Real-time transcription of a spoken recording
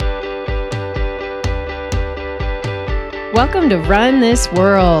Welcome to Run This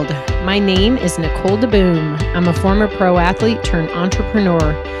World. My name is Nicole DeBoom. I'm a former pro athlete turned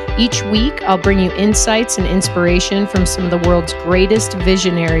entrepreneur. Each week, I'll bring you insights and inspiration from some of the world's greatest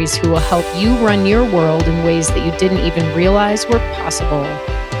visionaries who will help you run your world in ways that you didn't even realize were possible.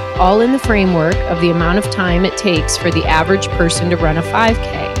 All in the framework of the amount of time it takes for the average person to run a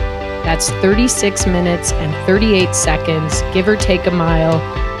 5K. That's 36 minutes and 38 seconds, give or take a mile.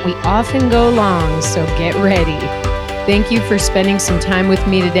 We often go long, so get ready. Thank you for spending some time with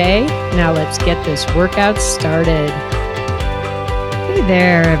me today. Now let's get this workout started. Hey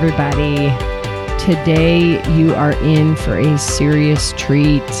there, everybody. Today you are in for a serious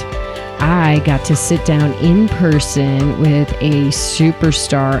treat. I got to sit down in person with a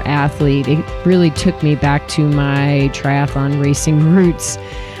superstar athlete. It really took me back to my triathlon racing roots,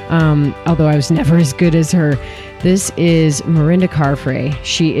 although I was never as good as her. This is Mirinda Carfrae.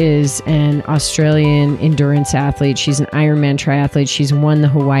 She is an Australian endurance athlete. She's an Ironman triathlete. She's won the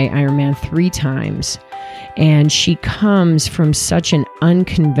Hawaii Ironman 3 times. And she comes from such an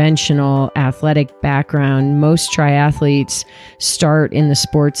unconventional athletic background. Most triathletes start in the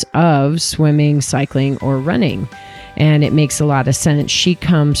sports of swimming, cycling, or running. And it makes a lot of sense. She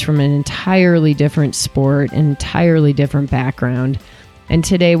comes from an entirely different sport, an entirely different background. And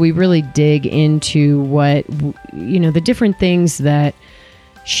today we really dig into what, the different things that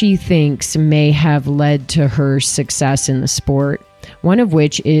she thinks may have led to her success in the sport. One of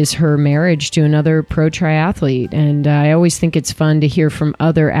which is her marriage to another pro triathlete. And I always think it's fun to hear from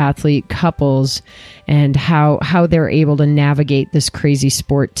other athlete couples and how they're able to navigate this crazy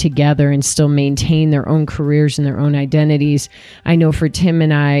sport together and still maintain their own careers and their own identities. I know for Tim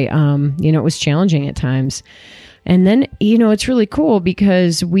and I, it was challenging at times. And then, it's really cool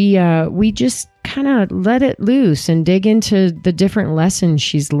because we just kind of let it loose and dig into the different lessons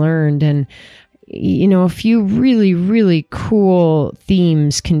she's learned. And, a few really, really cool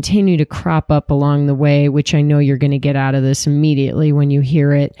themes continue to crop up along the way, which I know you're going to get out of this immediately when you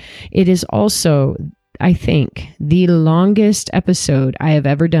hear it. It is also, I think, the longest episode I have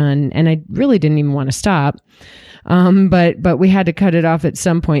ever done. And I really didn't even want to stop. But we had to cut it off at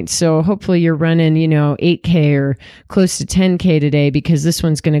some point. So hopefully you're running, 8K or close to 10K today because this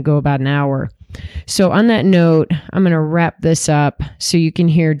one's going to go about an hour. So on that note, I'm going to wrap this up so you can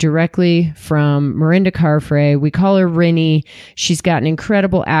hear directly from Mirinda Carfrae. We call her Rinny. She's got an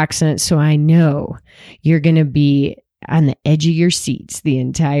incredible accent, so I know you're going to be on the edge of your seats the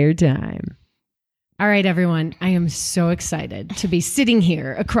entire time. All right, everyone, I am so excited to be sitting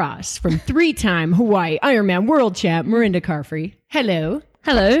here across from 3-time Hawaii Ironman world champ, Mirinda Carfrae. Hello.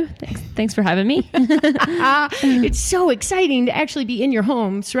 Hello. Thanks for having me. It's so exciting to actually be in your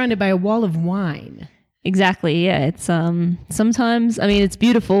home surrounded by a wall of wine. Exactly. Yeah. It's sometimes, it's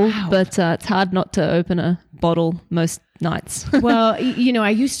beautiful, wow. But it's hard not to open a bottle most nights. Well, I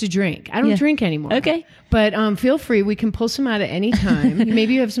used to drink. I don't drink anymore. Okay. But feel free. We can pull some out at any time.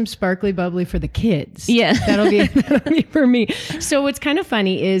 Maybe you have some sparkly bubbly for the kids. Yeah. That'll be for me. So what's kind of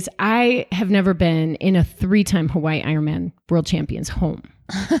funny is I have never been in a 3-time Hawaii Ironman world champion's home.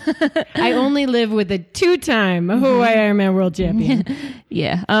 I only live with a 2-time Hawaii Ironman world champion.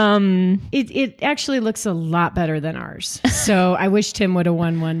 Yeah. It actually looks a lot better than ours. So I wish Tim would have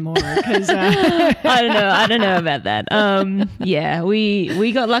won one more because I don't know about that.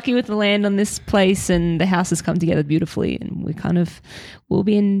 We got lucky with the land on this place and the house has come together beautifully and we'll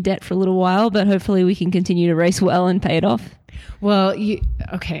be in debt for a little while, but hopefully we can continue to race well and pay it off. Well,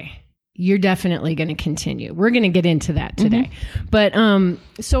 okay. You're definitely going to continue. We're going to get into that today. Mm-hmm. But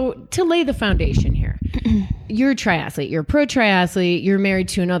so to lay the foundation here, you're a triathlete. You're a pro triathlete. You're married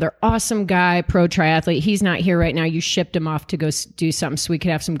to another awesome guy, pro triathlete. He's not here right now. You shipped him off to go do something so we could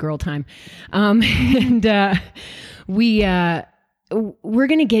have some girl time. We're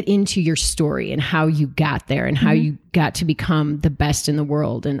going to get into your story and how you got there and how you got to become the best in the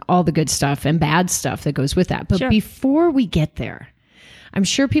world and all the good stuff and bad stuff that goes with that. But before we get there, I'm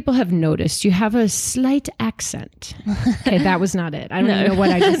sure people have noticed you have a slight accent. Okay, that was not it. I don't even know what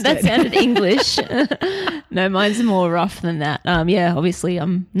I just that did. That sounded English. No, mine's more rough than that. Obviously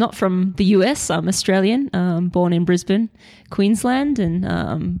I'm not from the US. I'm Australian, born in Brisbane, Queensland,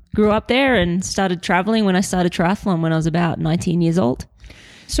 and grew up there and started traveling when I started triathlon when I was about 19 years old.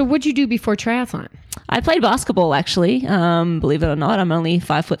 So what'd you do before triathlon? I played basketball, actually. Believe it or not, I'm only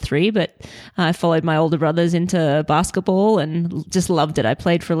 5'3", but I followed my older brothers into basketball and just loved it. I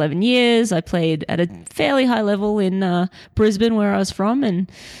played for 11 years. I played at a fairly high level in Brisbane, where I was from.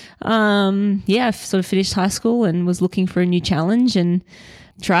 And I sort of finished high school and was looking for a new challenge and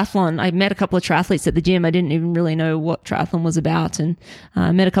triathlon, I met a couple of triathletes at the gym. I didn't even really know what triathlon was about. And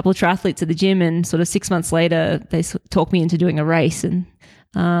I met a couple of triathletes at the gym, and sort of 6 months later, they talked me into doing a race, and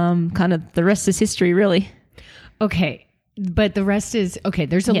kind of the rest is history, really. Okay. But the rest is, okay,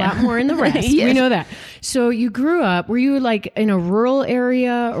 there's a lot more in the rest. Yes. We know that. So you grew up, were you like in a rural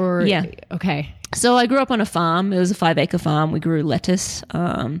area or? Yeah. Okay. So I grew up on a farm. It was a 5-acre farm. We grew lettuce.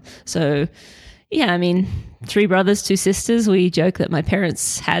 So yeah, I mean, 3 brothers, 2 sisters. We joke that my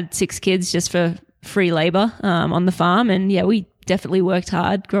parents had 6 kids just for free labor on the farm. And yeah, we definitely worked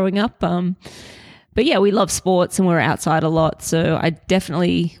hard growing up. But yeah, we love sports and we were outside a lot. So I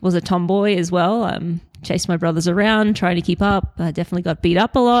definitely was a tomboy as well. Chased my brothers around, trying to keep up. I definitely got beat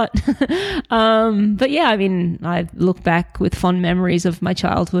up a lot. But yeah, I mean, I look back with fond memories of my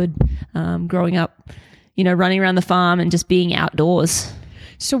childhood, growing up, running around the farm and just being outdoors.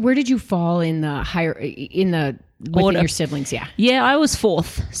 So where did you fall in the within your siblings? Yeah. Yeah, I was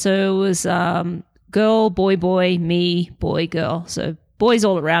 4th. So it was girl, boy, me, boy, girl. So boys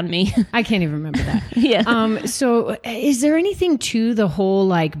all around me. I can't even remember that. Yeah. So is there anything to the whole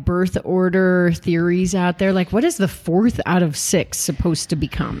like birth order theories out there? Like what is the 4th out of 6 supposed to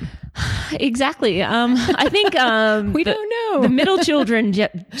become? Exactly. I think we don't know. The middle children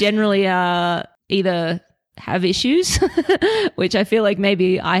generally either have issues, which I feel like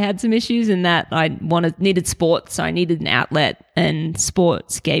maybe I had some issues in that I needed sports. So I needed an outlet, and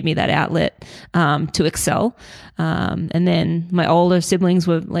sports gave me that outlet to excel. And then my older siblings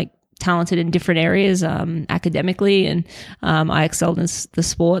were like talented in different areas academically, and I excelled in the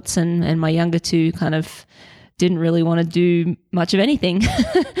sports, and my younger 2 kind of didn't really want to do much of anything.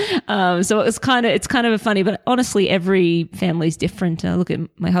 So it's kind of funny, but honestly, every family's different. Look at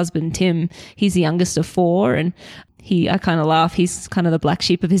my husband, Tim. He's the youngest of 4, and I kind of laugh. He's kind of the black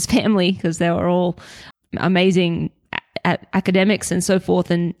sheep of his family because they were all amazing at academics and so forth.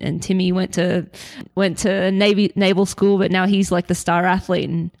 And Timmy went to naval school, but now he's like the star athlete.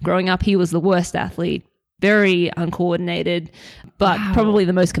 And growing up, he was the worst athlete. Very uncoordinated, but probably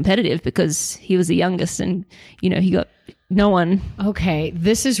the most competitive because he was the youngest, and he got no one. Okay,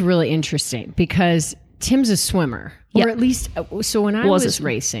 this is really interesting because Tim's a swimmer, or at least so when I was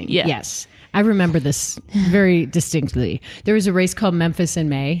racing, yes. I remember this very distinctly. There was a race called Memphis in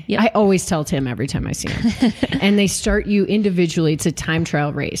May. Yep. I always tell Tim every time I see him. And they start you individually. It's a time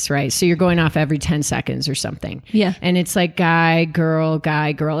trial race, right? So you're going off every 10 seconds or something. Yeah. And it's like guy, girl.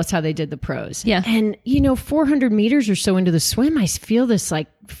 That's how they did the pros. Yeah. And 400 meters or so into the swim, I feel this like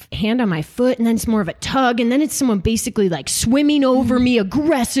hand on my foot, and then it's more of a tug. And then it's someone basically like swimming over me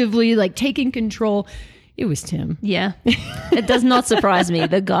aggressively, like taking control. It was Tim. Yeah. It does not surprise me.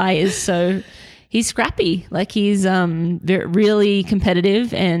 The guy he's scrappy. Like he's really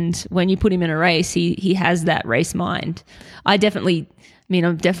competitive, and when you put him in a race, he has that race mind. I'm definitely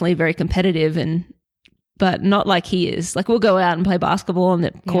very competitive, but not like he is. Like we'll go out and play basketball on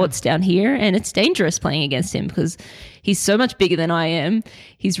the courts down here, and it's dangerous playing against him because he's so much bigger than I am.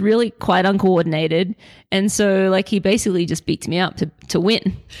 He's really quite uncoordinated, and so like he basically just beats me up to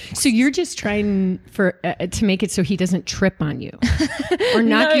win. So you're just trying to make it so he doesn't trip on you or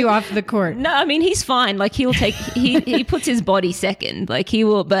knock you off the court. No, I mean he's fine. Like he'll take he puts his body second. Like he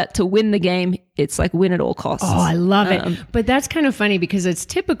will, but to win the game, it's like win at all costs. Oh, I love it. But that's kind of funny because it's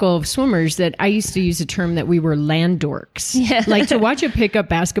typical of swimmers that I used to use a term that we were land dorks. Yeah. Like to watch a pickup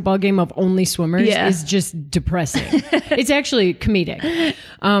basketball game of only swimmers is just depressing. It's actually comedic.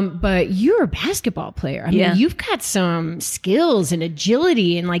 But you're a basketball player. I mean, you've got some skills and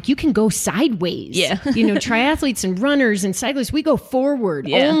agility, and like you can go sideways. Yeah. Triathletes and runners and cyclists, we go forward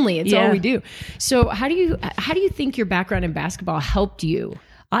only. It's all we do. So how do you think your background in basketball helped you?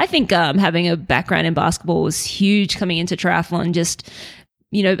 I think having a background in basketball was huge coming into triathlon. Just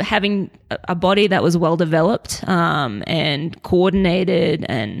having a body that was well developed and coordinated,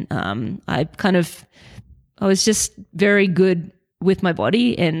 and I was just very good with my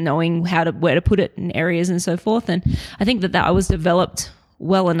body and knowing where to put it in areas and so forth. And I think that I was developed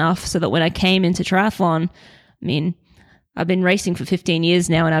well enough so that when I came into triathlon, I mean, I've been racing for 15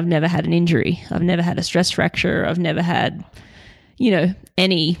 years now and I've never had an injury. I've never had a stress fracture. I've never had,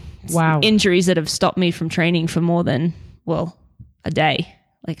 any injuries that have stopped me from training for more than, a day.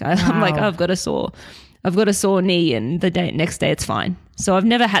 Like I'm like, I've got a sore knee, and the next day it's fine. So I've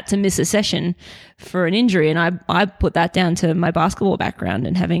never had to miss a session for an injury. And I put that down to my basketball background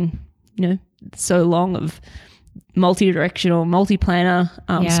and having, so long of multi-directional, multi-planar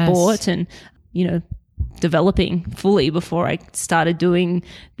sport and, developing fully before I started doing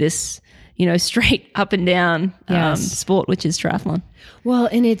this, straight up and down sport, which is triathlon. Well,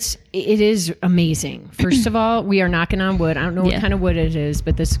 and it is amazing. First of all, we are knocking on wood. I don't know what kind of wood it is,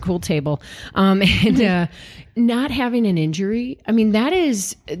 but this is a cool table. And not having an injury, I mean, that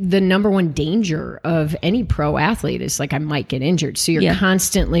is the number one danger of any pro athlete is like, I might get injured. So you're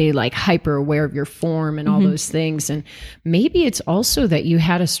constantly like hyper aware of your form and all those things. And maybe it's also that you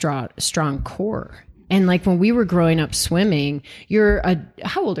had a strong core. And like when we were growing up swimming,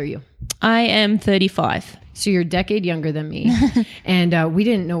 how old are you? I am 35. So you're a decade younger than me. And we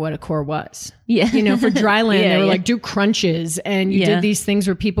didn't know what a core was. Yeah. For dry land, they were like, do crunches. And you did these things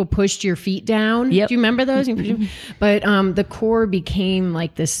where people pushed your feet down. Yep. Do you remember those? But the core became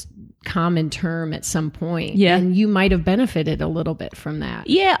like this common term at some point. Yeah. And you might have benefited a little bit from that.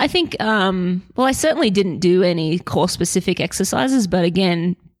 Yeah, I think, I certainly didn't do any core specific exercises, but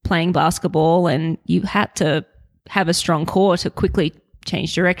again, playing basketball and you had to have a strong core to quickly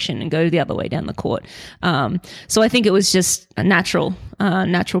change direction and go the other way down the court. So I think it was just a natural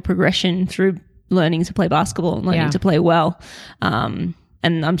progression through learning to play basketball and learning to play well. And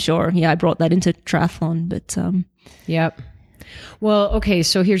I'm sure, I brought that into triathlon, but Yep. Well, okay,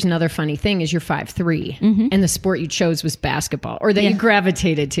 so here's another funny thing is you're 5'3", and the sport you chose was basketball, or that you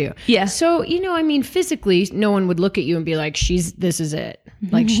gravitated to. Yeah. So, physically, no one would look at you and be like, this is it.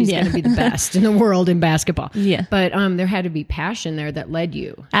 Like, she's going to be the best in the world in basketball. Yeah. But there had to be passion there that led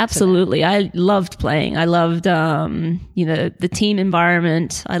you. Absolutely. I loved playing. I loved, the team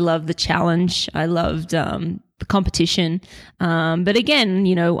environment. I loved the challenge. I loved the competition. But again,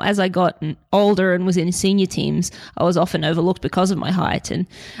 as I got older and was in senior teams, I was often overlooked because of my height. And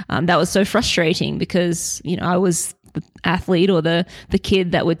that was so frustrating because, I was the athlete or the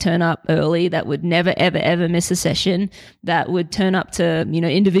kid that would turn up early, that would never, ever, ever miss a session, that would turn up to,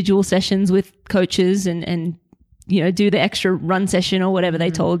 individual sessions with coaches and do the extra run session or whatever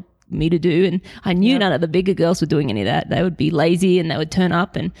they told me to do. And I knew none of the bigger girls were doing any of that. They would be lazy and they would turn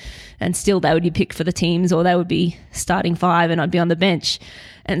up and still they would be picked for the teams, or they would be starting 5 and I'd be on the bench.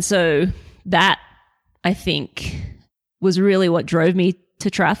 And so that, I think, was really what drove me to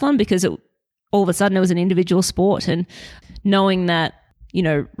triathlon, because all of a sudden it was an individual sport, and knowing that,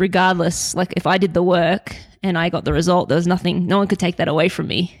 regardless, like if I did the work and I got the result, there was nothing, no one could take that away from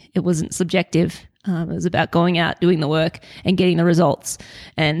me. It wasn't subjective. It was about going out, doing the work and getting the results.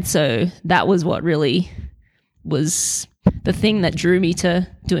 And so that was what really was the thing that drew me to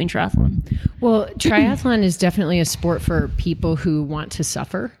doing triathlon. Well, triathlon is definitely a sport for people who want to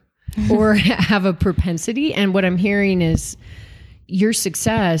suffer or have a propensity. And what I'm hearing is your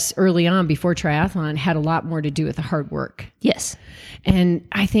success early on before triathlon had a lot more to do with the hard work. Yes. And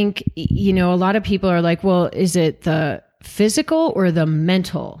I think, a lot of people are like, well, is it the physical or the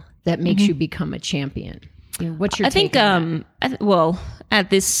mental that makes you become a champion? What's your take on that? At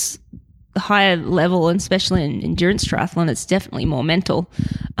this higher level, and especially in endurance triathlon, it's definitely more mental.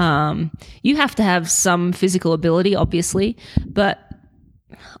 You have to have some physical ability, obviously, but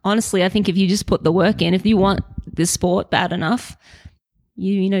honestly, I think if you just put the work in, if you want this sport bad enough,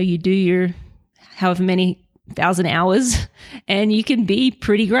 you do your however many 1,000 hours and you can be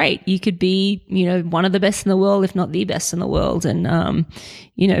pretty great. You could be, one of the best in the world, if not the best in the world. And,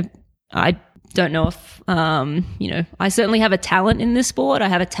 I don't know if, I certainly have a talent in this sport. I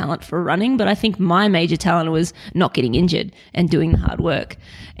have a talent for running, but I think my major talent was not getting injured and doing the hard work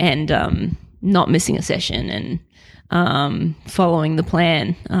and not missing a session and following the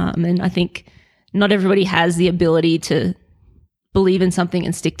plan. And I think not everybody has the ability to believe in something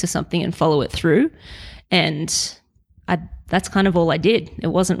and stick to something and follow it through. And that's kind of all I did. It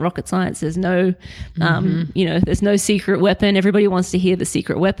wasn't rocket science. There's no, there's no secret weapon. Everybody wants to hear the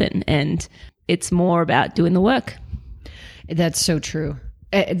secret weapon, and it's more about doing the work. That's so true.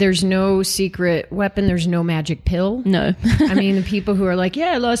 There's no secret weapon. There's no magic pill. No. I mean, the people who are like,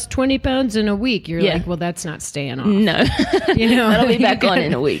 I lost 20 pounds in a week. You're like, well, that's not staying off. No. That'll be back on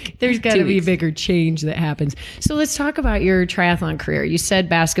in a week. There's got to be a bigger change that happens. So let's talk about your triathlon career. You said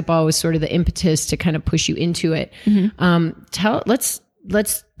basketball was sort of the impetus to kind of push you into it.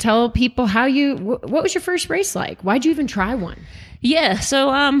 Let's tell people what was your first race like? Why'd you even try one? Yeah, so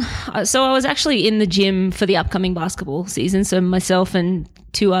I was actually in the gym for the upcoming basketball season. So myself and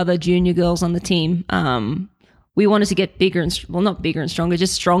 2 other junior girls on the team, we wanted to get bigger and not bigger and stronger,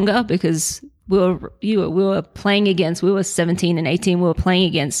 just stronger, because we were playing against, we were 17 and 18, we were playing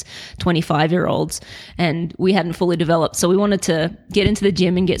against 25-year-olds and we hadn't fully developed. So we wanted to get into the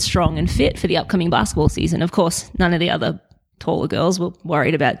gym and get strong and fit for the upcoming basketball season. Of course, none of the other taller girls were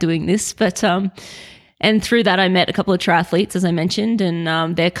worried about doing this, but and through that I met a couple of triathletes, as I mentioned,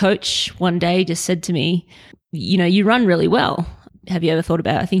 and their coach one day just said to me, you run really well. have you ever thought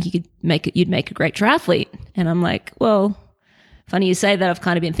about, I think you'd make a great triathlete. And I'm like, well, funny you say that. I've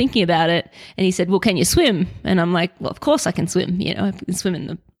kind of been thinking about it. And he said, well, can you swim? And I'm like, well, of course I can swim. You know, I can swim in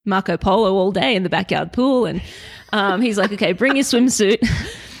the Marco Polo all day in the backyard pool. And he's like, okay, bring your swimsuit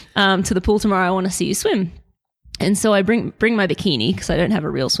to the pool tomorrow. I want to see you swim. And so I bring my bikini because I don't have a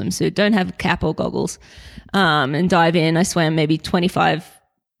real swimsuit, don't have a cap or goggles, and dive in. I swam maybe 25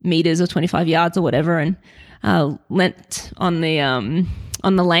 meters or 25 yards or whatever, and leant on the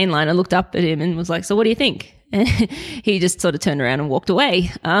lane line. I looked up at him and was like, so what do you think? And he just sort of turned around and walked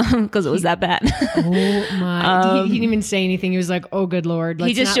away because it was that bad. Oh my! He didn't even say anything. He was like, "Oh, good Lord!" Let's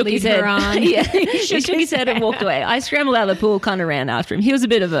he just not shook his head. on. Yeah, he shook his head and walked away. I scrambled out of the pool, kind of ran after him. He was a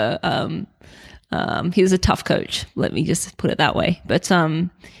bit of a he was a tough coach. Let me just put it that way. But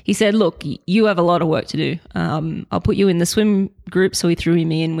he said, "Look, you have a lot of work to do. I'll put you in the swim group." So he threw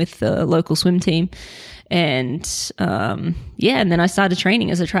me in with the local swim team. And and then I started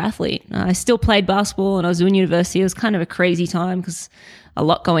training as a triathlete. I still played basketball and I was doing university. It was kind of a crazy time because a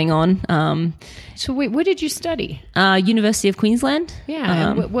lot going on. So wait, what did you study? University of Queensland.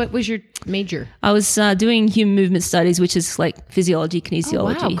 Yeah. What was your major? I was doing human movement studies, which is like physiology,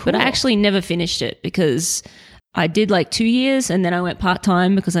 kinesiology. Oh, wow, cool. But I actually never finished it because I did like 2 years and then I went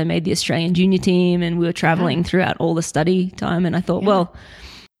part-time because I made the Australian junior team and we were traveling throughout all the study time. And I thought, well,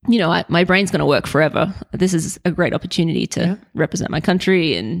 you know, my brain's going to work forever. This is a great opportunity to represent my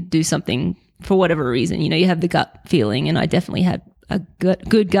country and do something for whatever reason. You know, you have the gut feeling, and I definitely had a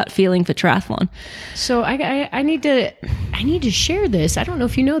good gut feeling for triathlon. So I need to share this. I don't know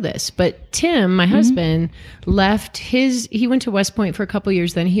if you know this, but Tim, my husband, he went to West Point for a couple of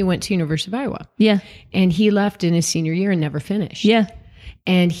years. Then he went to University of Iowa. Yeah. And he left in his senior year and never finished. Yeah.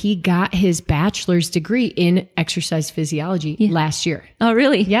 And he got his bachelor's degree in exercise physiology last year. Oh,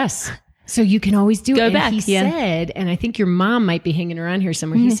 really? Yes. So you can always do it. Go back. He said, and I think your mom might be hanging around here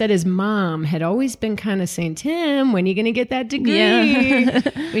somewhere. He said his mom had always been kind of saying, Tim, when are you going to get that degree? Yeah.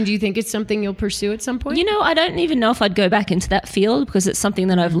 I mean, do you think it's something you'll pursue at some point? You know, I don't even know if I'd go back into that field because it's something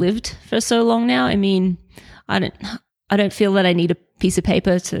that I've lived for so long now. I mean, I don't feel that I need a piece of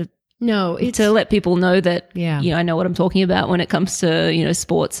paper to let people know that, you know, I know what I'm talking about when it comes to, you know,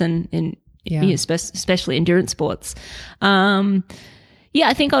 sports and you know, especially endurance sports.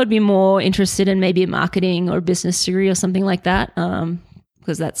 I think I would be more interested in maybe a marketing or a business degree or something like that,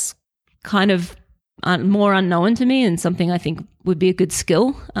 because that's kind of more unknown to me and something I think would be a good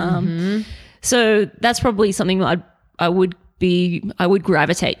skill. So that's probably something I would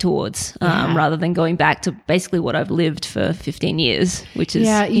gravitate towards rather than going back to basically what I've lived for 15 years, which is,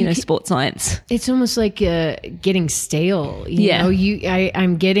 you know, sports science. It's almost like getting stale. You know,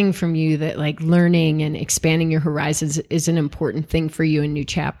 I'm getting from you that like learning and expanding your horizons is an important thing for you in new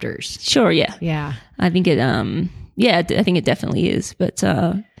chapters. Sure. Yeah. Yeah. I think it, I think it definitely is. But,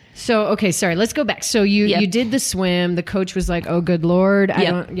 so, okay, sorry, let's go back. So you did the swim. The coach was like, oh, good Lord.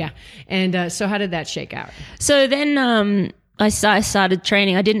 And so how did that shake out? So then, I started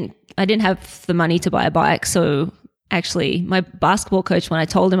training. I didn't have the money to buy a bike. So actually my basketball coach, when I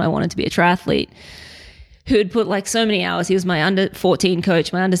told him I wanted to be a triathlete, who had put like so many hours, he was my under 14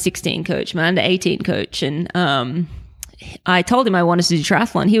 coach, my under 16 coach, my under 18 coach. And I told him I wanted to do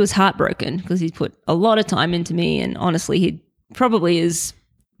triathlon. He was heartbroken because he'd put a lot of time into me. And honestly, he probably is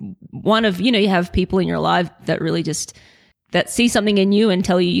one of, you know, you have people in your life that really just, that see something in you and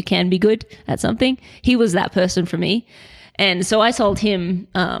tell you can be good at something. He was that person for me. And so I told him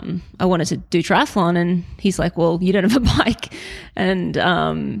I wanted to do triathlon, and he's like, well, you don't have a bike.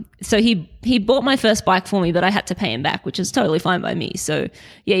 And so he bought my first bike for me, but I had to pay him back, which is totally fine by me. So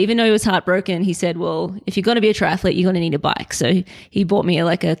yeah, even though he was heartbroken, he said, well, if you're going to be a triathlete, you're going to need a bike. So he bought me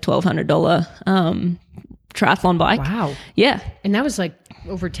like a $1,200 triathlon bike. Wow. Yeah. And that was like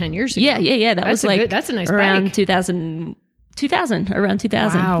over 10 years ago. Yeah. That's a nice around bike. 2000, around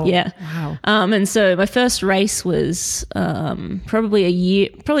 2000. Wow. Yeah. Wow. And so my first race was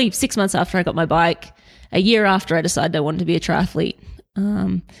probably 6 months after I got my bike, a year after I decided I wanted to be a triathlete.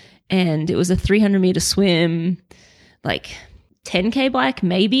 And it was a 300-meter swim, like 10K bike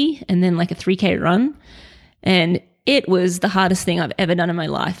maybe, and then like a 3K run. And it was the hardest thing I've ever done in my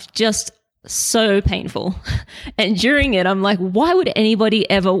life. Just so painful. And during it, I'm like, why would anybody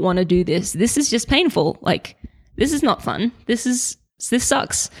ever want to do this? This is just painful. Like, this is not fun. This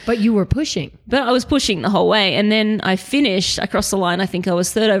sucks. But you were pushing. But I was pushing the whole way. And then I finished, I crossed the line. I think I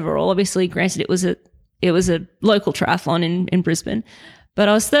was third overall. Obviously, granted, it was a local triathlon in Brisbane, but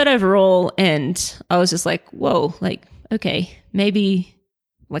I was third overall, and I was just like, whoa, like, okay, maybe,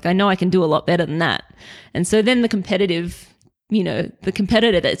 like, I know I can do a lot better than that. And so then the competitor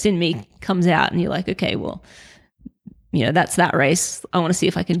that's in me comes out, and you're like, okay, well, that's that race. I want to see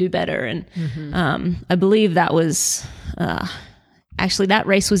if I can do better. And I believe that was actually that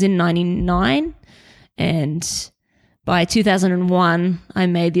race was in 99, and by 2001, I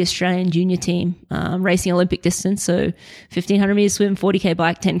made the Australian junior team, racing Olympic distance, so 1,500 meter swim, 40K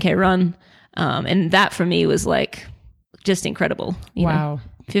bike, 10K run, and that for me was like just incredible. Wow.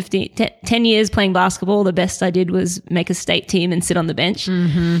 10 years playing basketball, the best I did was make a state team and sit on the bench.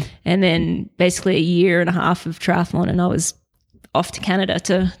 And then basically a year and a half of triathlon, and I was off to Canada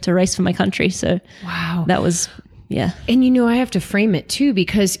to race for my country. So wow, that was, yeah. And I have to frame it too,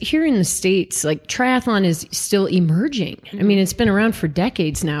 because here in the States, like triathlon is still emerging. I mean, it's been around for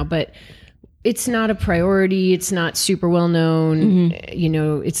decades now, but it's not a priority. It's not super well known.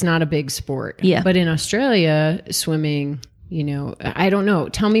 It's not a big sport. Yeah. But in Australia, swimming, I don't know.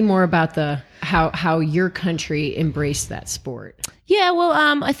 Tell me more about how your country embraced that sport. Yeah, well,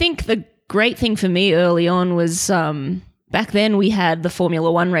 I think the great thing for me early on was back then we had the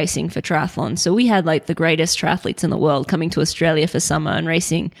Formula One racing for triathlon. So we had like the greatest triathletes in the world coming to Australia for summer and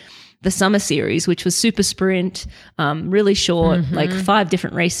racing the summer series, which was super sprint, really short, like 5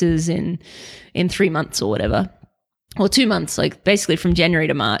 different races in 3 months or whatever. Or 2 months, like basically from January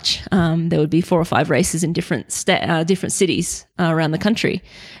to March, there would be 4 or 5 races in different cities around the country.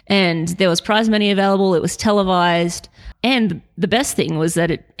 And there was prize money available. It was televised. And the best thing was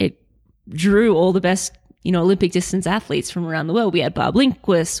that it drew all the best, Olympic distance athletes from around the world. We had Barb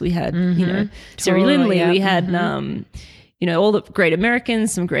Lindquist, we had, Siri Lindley, we had, all the great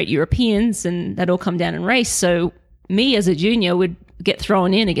Americans, some great Europeans, and they'd all come down and race. So me as a junior would get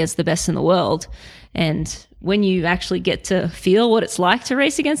thrown in against the best in the world. And when you actually get to feel what it's like to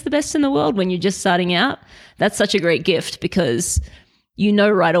race against the best in the world when you're just starting out, that's such a great gift, because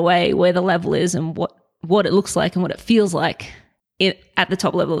right away where the level is and what it looks like and what it feels like at the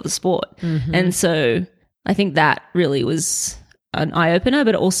top level of the sport. And so I think that really was an eye-opener,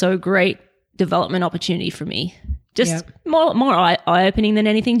 but also a great development opportunity for me. Just more eye-opening than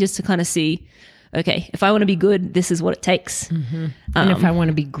anything, just to kind of see, okay, if I want to be good, this is what it takes. And if I want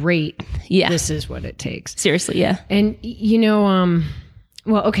to be great, this is what it takes. Seriously, yeah. And,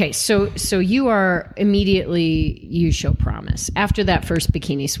 well, okay, so you are immediately, you show promise. After that first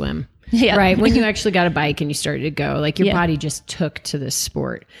bikini swim, right? When you actually got a bike and you started to go, like your body just took to this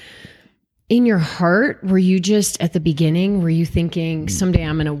sport. In your heart, were you just at the beginning, were you thinking someday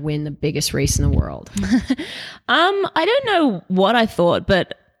I'm going to win the biggest race in the world? I don't know what I thought,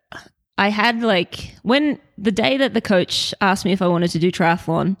 but I had when the day that the coach asked me if I wanted to do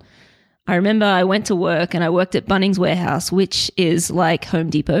triathlon, I remember I went to work and I worked at Bunnings Warehouse, which is like Home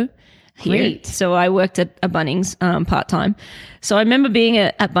Depot here. Great. So I worked at a Bunnings part-time. So I remember being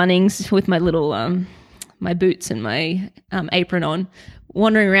at Bunnings with my little, my boots and my apron on,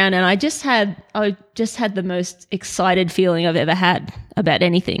 wandering around, and I just had the most excited feeling I've ever had about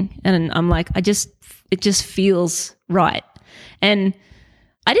anything. And I'm like, it just feels right. And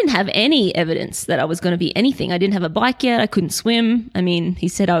I didn't have any evidence that I was going to be anything. I didn't have a bike yet. I couldn't swim. I mean, he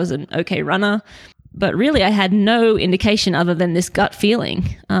said I was an okay runner, but really I had no indication other than this gut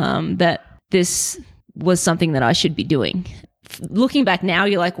feeling that this was something that I should be doing. Looking back now,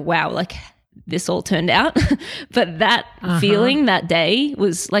 you're like, wow, like this all turned out. But that feeling that day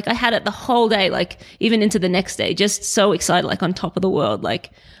was like, I had it the whole day, like even into the next day, just so excited, like on top of the world. Like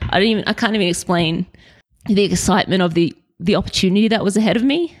I can't even explain the excitement of the opportunity that was ahead of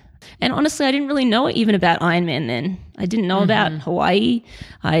me. And honestly, I didn't really know even about Ironman then. I didn't know about Hawaii.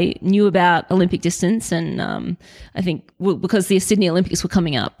 I knew about Olympic distance, and I think because the Sydney Olympics were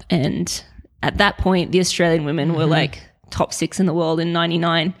coming up, and at that point, the Australian women were like top 6 in the world in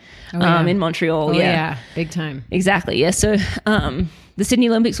 99 in Montreal. Yeah, big time. Exactly, yeah. So the Sydney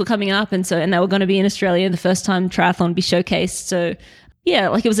Olympics were coming up, and they were going to be in Australia, the first time triathlon would be showcased. So yeah,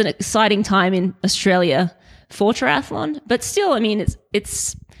 like it was an exciting time in Australia for triathlon, but still, I mean,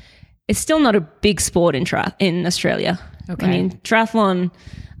 it's still not a big sport in Australia. Okay. I mean, triathlon,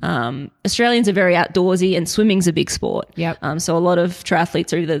 Australians are very outdoorsy, and swimming's a big sport. Yep. So a lot of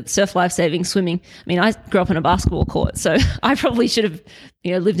triathletes are either surf lifesaving, swimming. I mean, I grew up in a basketball court, so I probably should have,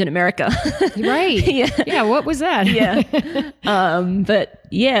 lived in America. Right. Yeah. What was that? Yeah. But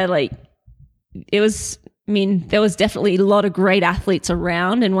yeah, like it was. I mean, there was definitely a lot of great athletes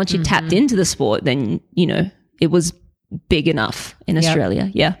around, and once you tapped into the sport, then it was big enough in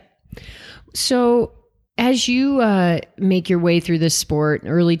Australia. Yeah. So as you make your way through this sport,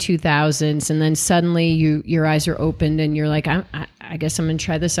 early 2000s, and then suddenly your eyes are opened and you're like, I I guess I'm going to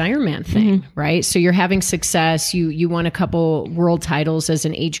try this Ironman thing, right? So you're having success. You won a couple world titles as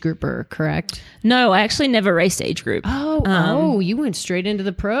an age grouper, correct? No, I actually never raced age group. You went straight into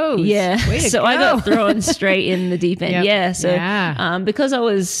the pros. Yeah. So I got thrown straight in the deep end. Yep. Yeah. So because I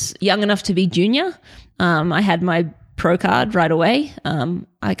was young enough to be junior, I had my pro card right away.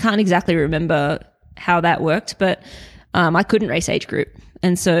 I can't exactly remember how that worked, but I couldn't race age group.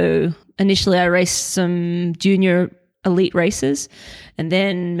 And so initially I raced some junior elite races and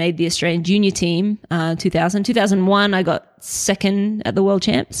then made the Australian junior team 2001 I got second at the world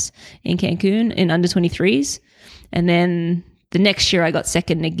champs in Cancun in under 23s, and then the next year I got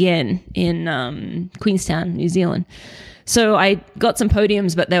second again in Queenstown, New Zealand. So I got some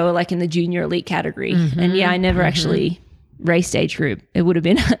podiums, but they were like in the junior elite category. And I never actually raced age group. It would have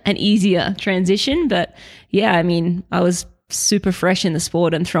been an easier transition, but I mean, I was super fresh in the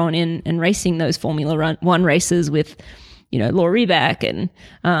sport and thrown in and racing those Formula One races with, Laura Reback and,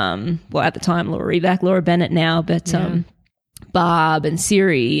 at the time, Laura Bennett now, but Barb and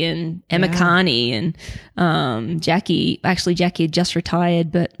Siri and Emma Carney and Jackie. Actually, Jackie had just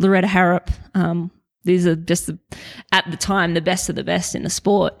retired, but Loretta Harrop. These are just, at the time, the best of the best in the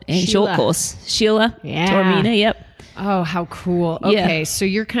sport in short course. Sheila, Tormina, yep. Oh, how cool. Okay, so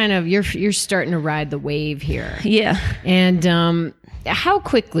you're kind of, you're starting to ride the wave here. Yeah. And how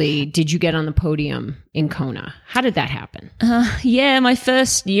quickly did you get on the podium in Kona? How did that happen? My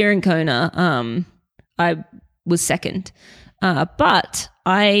first year in Kona, I was second. But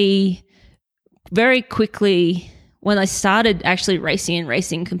I very quickly, when I started actually racing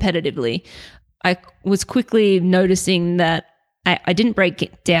competitively, I was quickly noticing that I didn't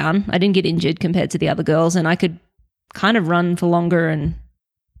break down. I didn't get injured compared to the other girls, and I could kind of run for longer and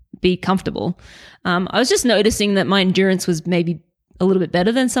be comfortable. I was just noticing that my endurance was maybe a little bit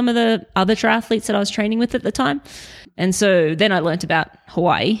better than some of the other triathletes that I was training with at the time. And so then I learned about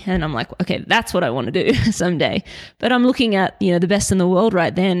Hawaii, and I'm like, okay, that's what I want to do someday. But I'm looking at, the best in the world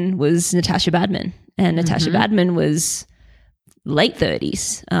right then was Natasha Badman. And Natasha Badman was late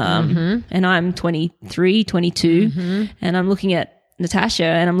 30s. And I'm 23, 22. And I'm looking at Natasha,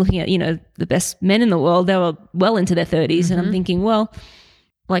 and I'm looking at, the best men in the world. They were well into their 30s. And I'm thinking, well,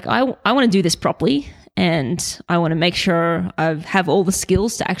 like I want to do this properly, and I want to make sure I have all the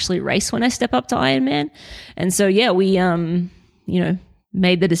skills to actually race when I step up to Ironman. And so, we,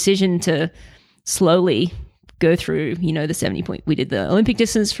 made the decision to slowly go through, the 70 point. We did the Olympic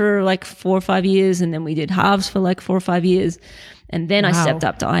distance for like 4 or 5 years, and then we did halves for like 4 or 5 years. And then I stepped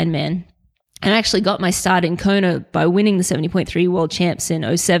up to Ironman. And I actually got my start in Kona by winning the 70.3 world champs in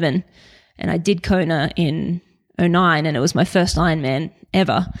 2007. And I did Kona in 2009, and it was my first Ironman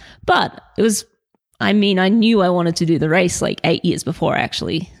ever. But it was, I knew I wanted to do the race like 8 years before I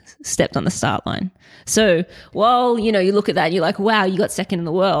actually stepped on the start line. So while, you look at that and you're like, wow, you got second in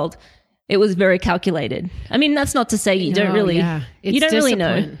the world, it was very calculated. I mean, that's not to say you don't really, you don't really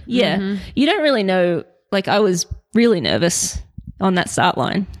know. Yeah. You don't really know. Like, I was really nervous on that start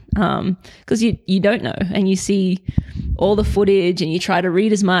line. Because you don't know, and you see all the footage, and you try to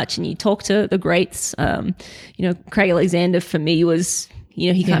read as much, and you talk to the greats. Craig Alexander for me was,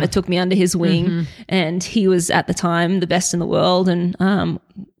 he kind of took me under his wing, and he was at the time the best in the world, and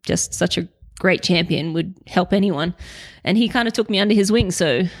just such a great champion, would help anyone. And he kind of took me under his wing.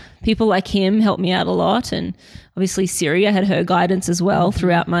 So people like him helped me out a lot. And obviously Syria had her guidance as well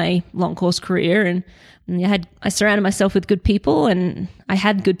throughout my long course career. And I surrounded myself with good people, and I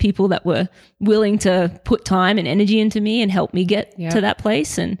had good people that were willing to put time and energy into me and help me get to that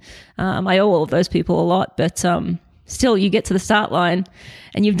place. And I owe all of those people a lot, but still you get to the start line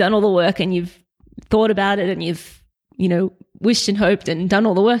and you've done all the work, and you've thought about it, and you've, wished and hoped and done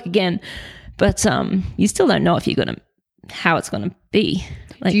all the work again. But you still don't know how it's going to be.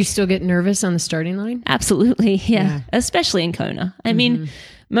 Like, do you still get nervous on the starting line? Absolutely. Yeah. Especially in Kona. I mean,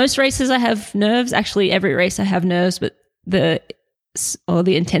 most races I have nerves. Actually, every race I have nerves, but the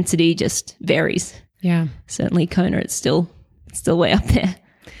intensity just varies. Yeah. Certainly Kona, it's still way up there.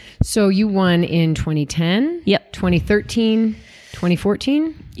 So you won in 2010? Yep. 2013,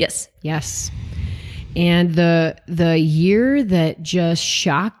 2014? Yes. Yes. And the year that just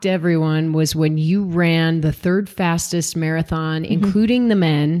shocked everyone was when you ran the third fastest marathon, including the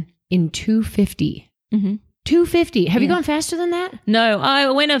men, in 2:50. 2:50. Have you gone faster than that? No, I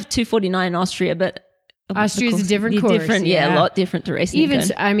went of 2:49 in Austria, but Austria's a different course. A lot different to racing. Even,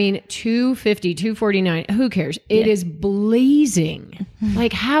 2:50, 2:49, who cares? It is blazing.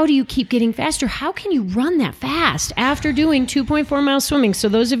 Like, how do you keep getting faster? How can you run that fast after doing 2.4 miles swimming? So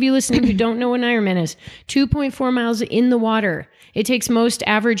those of you listening who don't know what an Ironman is, 2.4 miles in the water It takes most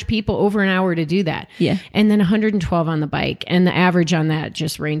average people over an hour to do that. Yeah. And then 112 on the bike. And the average on that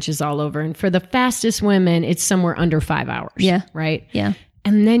just ranges all over. And for the fastest women, it's somewhere under 5 hours. Yeah. Right? Yeah.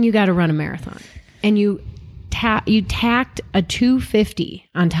 And then you got to run a marathon. And you tacked a 250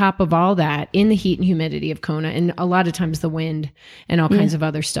 on top of all that in the heat and humidity of Kona, and a lot of times the wind and all kinds of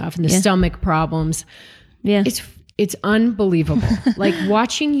other stuff, and the stomach problems. Yeah. It's unbelievable. Like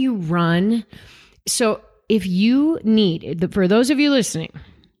watching you run. So if you need, for those of you listening,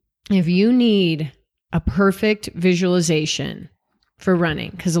 if you need a perfect visualization for running,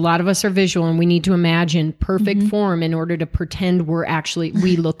 because a lot of us are visual and we need to imagine perfect form in order to pretend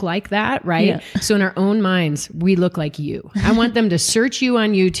we look like that, right? Yeah. So in our own minds, we look like you. I want them to search you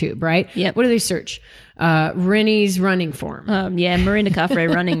on YouTube, right? Yep. What do they search? Rennie's running form. Marina Caffrey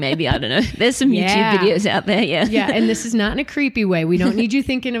running, maybe. I don't know. There's some YouTube videos out there. Yeah. Yeah. And this is not in a creepy way. We don't need you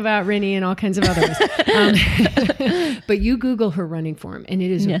thinking about Rennie and all kinds of other ways. But you Google her running form and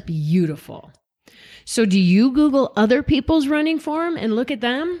it is beautiful. So do you Google other people's running form and look at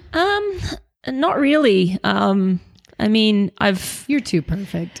them? Not really. I mean, You're too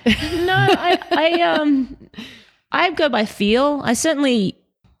perfect. No, I go by feel. I certainly,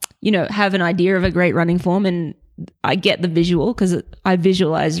 have an idea of a great running form, and I get the visual because I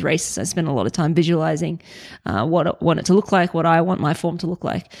visualize races. I spend a lot of time visualizing what I want it to look like, what I want my form to look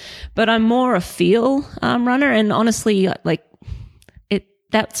like. But I'm more a feel runner, and honestly, like,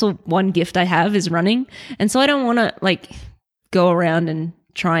 that's one gift I have is running. And so I don't want to go around and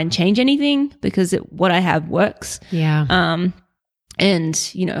try and change anything because what I have works. Yeah.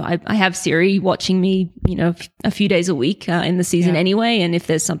 And, I have Siri watching me, a few days a week in the season anyway. And if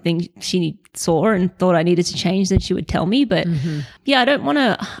there's something she saw and thought I needed to change, then she would tell me. But I don't want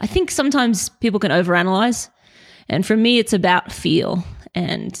to, I think sometimes people can overanalyze. And for me, it's about feel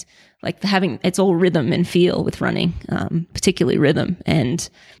and it's all rhythm and feel with running, particularly rhythm. And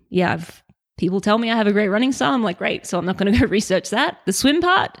people tell me I have a great running style. I'm like, great. So I'm not going to go research that. The swim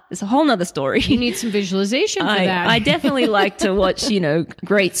part is a whole nother story. You need some visualization for that. I definitely like to watch,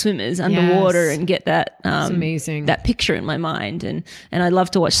 great swimmers underwater and get that, amazing. That picture in my mind. And I love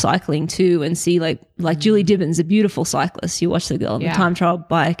to watch cycling too and see like Julie Dibbons, a beautiful cyclist. You watch the girl on the time trial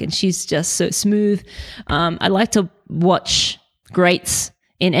bike and she's just so smooth. I like to watch greats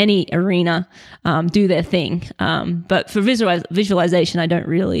in any arena do their thing. But for visualization, I don't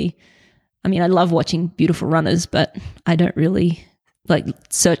really, I love watching beautiful runners, but I don't really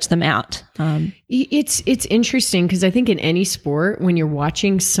search them out. It's interesting because I think in any sport, when you're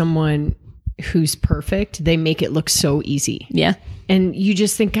watching someone who's perfect, they make it look so easy. Yeah. And you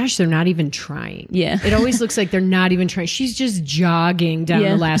just think, gosh, they're not even trying. Yeah. It always looks like they're not even trying. She's just jogging down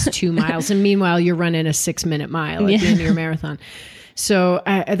the last 2 miles. And meanwhile, you're running a 6-minute mile at the end of your marathon. So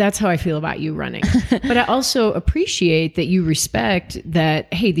that's how I feel about you running. But I also appreciate that you respect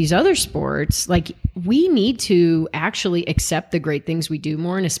that, hey, these other sports, we need to actually accept the great things we do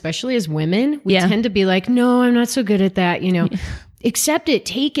more. And especially as women, we tend to be like, no, I'm not so good at that. Accept it,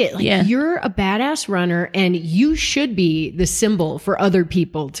 take it. You're a badass runner and you should be the symbol for other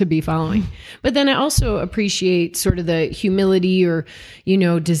people to be following. But then I also appreciate sort of the humility or,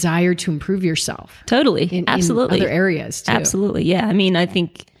 desire to improve yourself. Totally. Absolutely. In other areas too. Absolutely. Yeah. I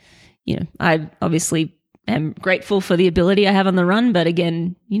think, I obviously am grateful for the ability I have on the run, but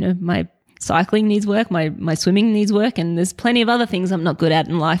again, my cycling needs work, my swimming needs work, and there's plenty of other things I'm not good at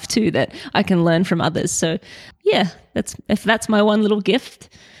in life too that I can learn from others. So if that's my one little gift,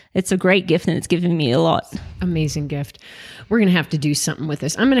 it's a great gift and it's giving me a lot. Amazing gift. We're going to have to do something with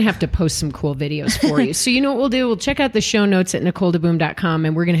this. I'm going to have to post some cool videos for you. So you know what we'll do? We'll check out the show notes at NicoleDeBoom.com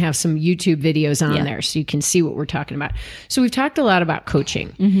and we're going to have some YouTube videos on there so you can see what we're talking about. So we've talked a lot about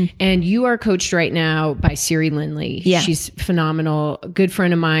coaching and you are coached right now by Siri Lindley. Yeah. She's phenomenal. A good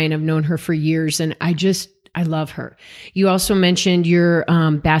friend of mine. I've known her for years and I love her. You also mentioned your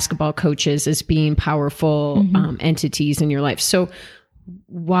basketball coaches as being powerful entities in your life. So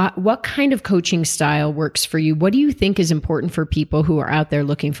what kind of coaching style works for you? What do you think is important for people who are out there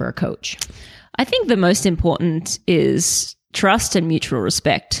looking for a coach? I think the most important is trust and mutual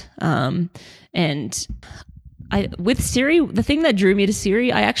respect. And with Siri, the thing that drew me to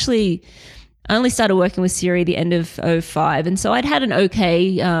Siri, I only started working with Siri at the end of 2005. And so I'd had an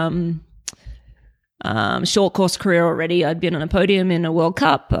okay short course career already. I'd been on a podium in a World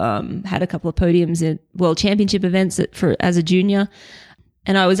Cup, had a couple of podiums at World Championship events as a junior.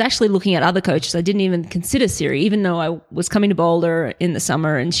 And I was actually looking at other coaches. I didn't even consider Siri, even though I was coming to Boulder in the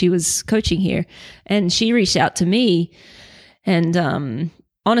summer and she was coaching here. And she reached out to me. And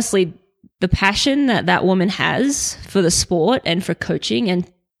honestly, the passion that woman has for the sport and for coaching and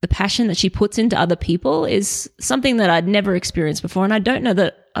the passion that she puts into other people is something that I'd never experienced before. And I don't know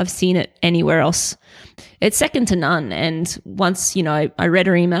that I've seen it anywhere else. It's second to none. And once, I read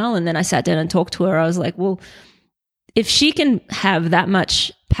her email and then I sat down and talked to her, I was like, well, if she can have that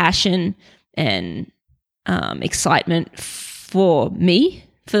much passion and excitement for me,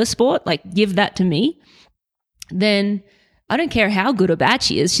 for the sport, like give that to me, then I don't care how good or bad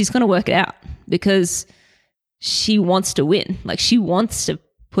she is, she's going to work it out because she wants to win. Like she wants to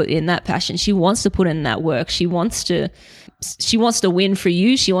put in that passion. She wants to put in that work. She wants to win for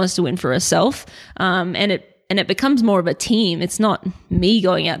you. She wants to win for herself. And it becomes more of a team. It's not me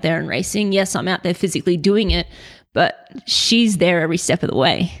going out there and racing. Yes, I'm out there physically doing it, but she's there every step of the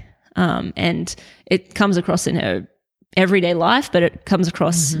way. And it comes across in her everyday life, but it comes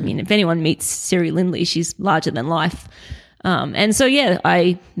across, if anyone meets Siri Lindley, she's larger than life. And so, yeah,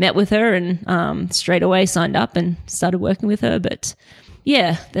 I met with her and straight away signed up and started working with her. But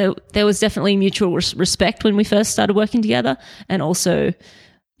yeah, there was definitely mutual respect when we first started working together. And also,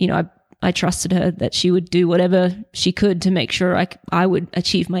 I trusted her that she would do whatever she could to make sure I would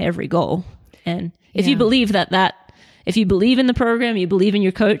achieve my every goal. And if you believe if you believe in the program, you believe in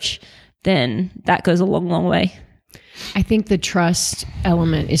your coach, then that goes a long, long way. I think the trust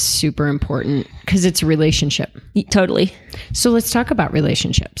element is super important because it's a relationship. Totally. So let's talk about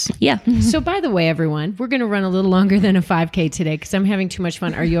relationships. Yeah. So by the way, everyone, we're going to run a little longer than a 5K today because I'm having too much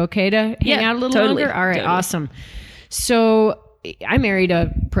fun. Are you okay to hang out a little longer? All right. Totally. Awesome. So I married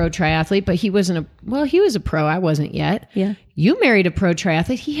a pro triathlete, but he was a pro. I wasn't yet. Yeah. You married a pro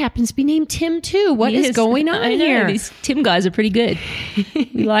triathlete. He happens to be named Tim too. What is going on here? These Tim guys are pretty good.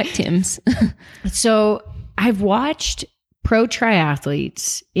 We like Tims. So I've watched pro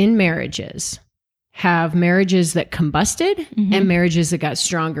triathletes in marriages have marriages that combusted and marriages that got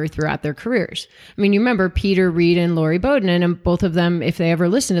stronger throughout their careers. I mean, you remember Peter Reed and Lori Bowden, and both of them, if they ever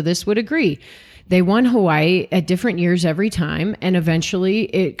listen to this, would agree. They won Hawaii at different years every time, and eventually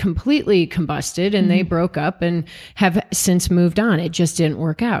it completely combusted and they broke up and have since moved on. It just didn't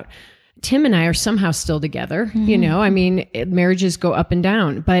work out. Tim and I are somehow still together. I mean, marriages go up and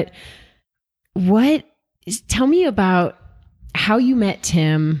down, but tell me about how you met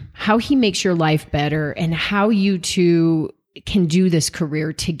Tim, how he makes your life better, and how you two can do this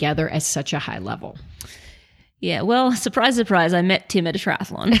career together at such a high level. Yeah, well, surprise, surprise, I met Tim at a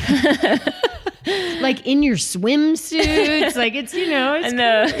triathlon. Like in your swimsuits, like it's, it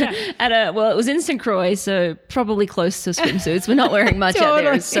was in St. Croix, so probably close to swimsuits. We're not wearing much out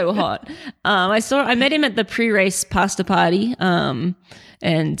there. It's so hot. I met him at the pre-race pasta party, and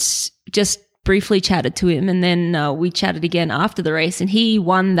just briefly chatted to him, and then we chatted again after the race, and he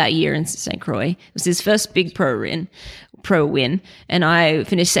won that year in St. Croix. It was his first big pro win, and I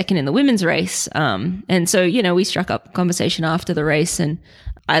finished second in the women's race. And so, we struck up conversation after the race, and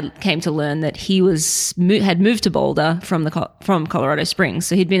I came to learn that he had moved to Boulder from Colorado Springs.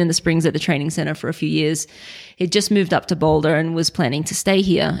 So he'd been in the Springs at the training center for a few years. He'd just moved up to Boulder and was planning to stay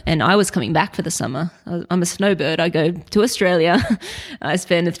here. And I was coming back for the summer. I'm a snowbird. I go to Australia. I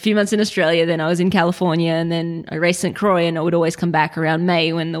spend a few months in Australia. Then I was in California, and then I raced St. Croix, and I would always come back around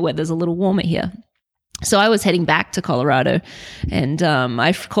May when the weather's a little warmer here. So I was heading back to Colorado, and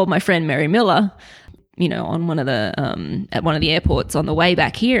I called my friend Mary Miller, on one of the at one of the airports on the way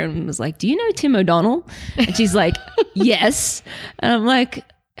back here, and was like, "Do you know Tim O'Donnell?" And she's like, "Yes." And I'm like,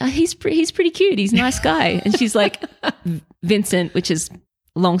 "He's pretty cute. He's a nice guy." And she's like, "Vincent," which is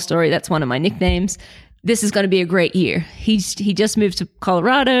a long story. That's one of my nicknames. "This is going to be a great year. He just moved to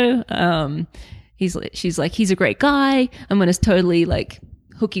Colorado. She's like, he's a great guy. I'm going to totally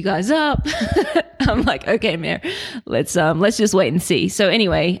hook you guys up." I'm like, "Okay, Mare, let's just wait and see." So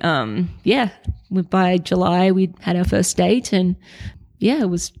anyway, by July we had our first date, and it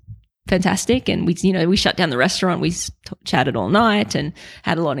was fantastic. And we shut down the restaurant. We chatted all night and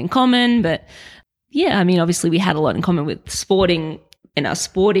had a lot in common. But obviously we had a lot in common with sporting in our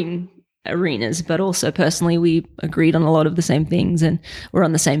sporting arenas, but also personally we agreed on a lot of the same things and we're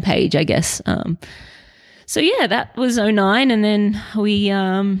on the same page, I guess. So that was 2009, and then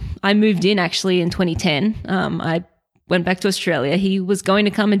I moved in actually in 2010. I went back to Australia. He was going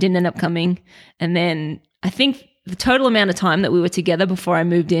to come and didn't end up coming. And then I think the total amount of time that we were together before I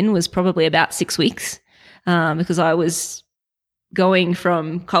moved in was probably about 6 weeks, because I was going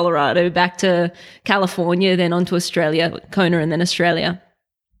from Colorado back to California, then on to Australia, Kona, and then Australia.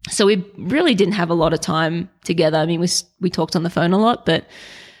 So we really didn't have a lot of time together. I mean, we talked on the phone a lot, but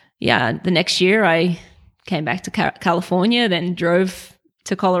the next year I came back to California, then drove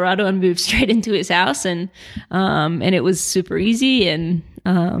to Colorado and moved straight into his house, and it was super easy, and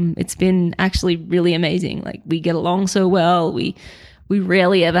it's been actually really amazing. Like, we get along so well. We we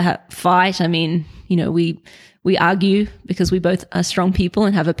rarely ever fight. I mean, you know, we argue because we both are strong people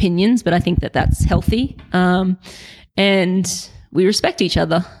and have opinions, but I think that that's healthy. And we respect each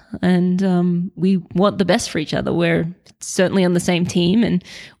other, and we want the best for each other. We're certainly on the same team, and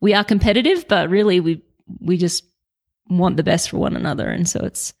we are competitive, but really we just want the best for one another. And so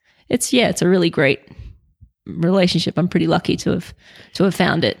it's a really great relationship. I'm pretty lucky to have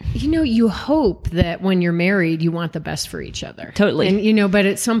found it. You know, you hope that when you're married, you want the best for each other. Totally. And, you know, but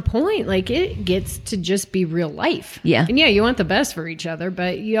at some point, like, it gets to just be real life. Yeah. And yeah, you want the best for each other,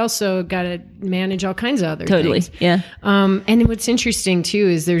 but you also got to manage all kinds of other Totally. things. Yeah. And what's interesting too,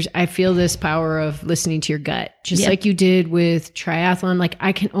 is I feel this power of listening to your gut, just like you did with triathlon. Like,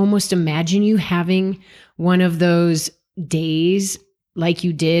 I can almost imagine you having one of those days like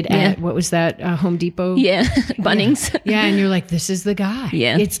you did at, what was that, Home Depot? Yeah, Bunnings. Yeah, and you're like, this is the guy.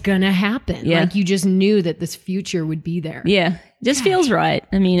 Yeah. It's going to happen. Yeah. Like, you just knew that this future would be there. Yeah, just feels right.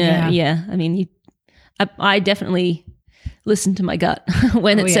 I mean, I mean, I definitely listen to my gut.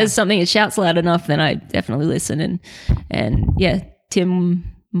 When it says something, it shouts loud enough, then I definitely listen. And yeah, Tim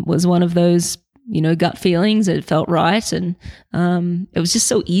was one of those, you know, gut feelings. It felt right, and it was just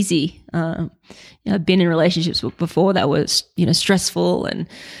so easy. You know, I've been in relationships before that was, you know, stressful and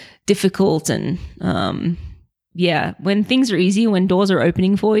difficult, and when things are easy, when doors are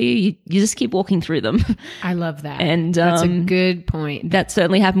opening for you, you just keep walking through them. I love that. And that's a good point. That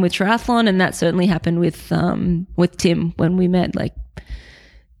certainly happened with triathlon, and that certainly happened with Tim when we met. Like,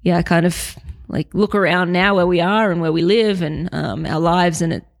 I kind of like look around now where we are and where we live and our lives,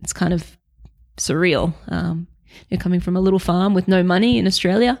 and it's kind of surreal. You're coming from a little farm with no money in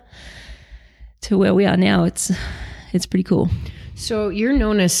Australia to where we are now. It's pretty cool. So you're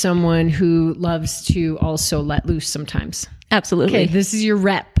known as someone who loves to also let loose sometimes. Absolutely. Okay, this is your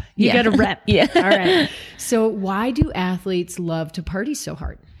rep. You got a rep. Yeah. All right. So why do athletes love to party so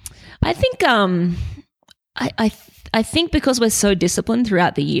hard? I think I think because we're so disciplined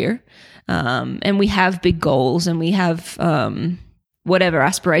throughout the year, and we have big goals, and we have whatever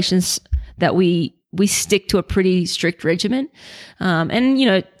aspirations that we stick to a pretty strict regimen. And, you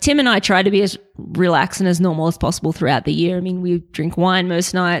know, Tim and I try to be as relaxed and as normal as possible throughout the year. I mean, we drink wine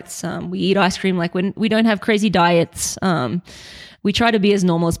most nights. We eat ice cream. Like, when we don't have crazy diets. We try to be as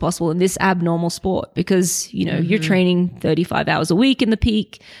normal as possible in this abnormal sport because, you know, you're training 35 hours a week in the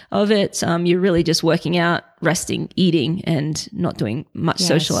peak of it. You're really just working out, resting, eating, and not doing much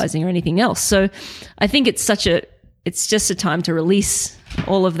socializing or anything else. So I think it's just a time to release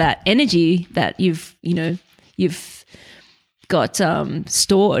all of that energy that you've got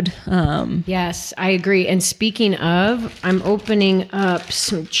stored. Yes, I agree. And speaking of, I'm opening up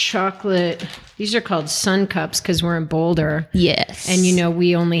some chocolate. These are called Sun Cups because we're in Boulder. Yes. And, you know,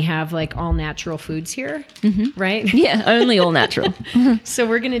 we only have like all natural foods here, right? Yeah, only all natural. So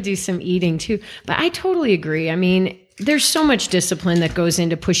we're going to do some eating too. But I totally agree. I mean, there's so much discipline that goes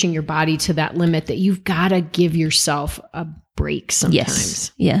into pushing your body to that limit that you've got to give yourself a break sometimes.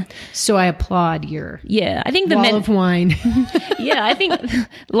 Yes. Yeah. So I applaud your I think the wall of wine. I think a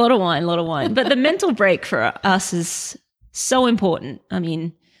lot of wine. But the mental break for us is so important. I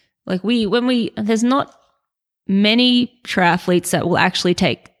mean, like there's not many triathletes that will actually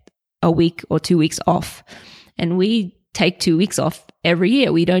take a week or 2 weeks off. And we take 2 weeks off every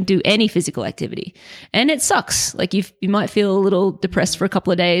year. We don't do any physical activity. And it sucks. Like, you might feel a little depressed for a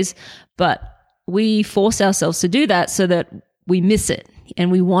couple of days, but we force ourselves to do that so that we miss it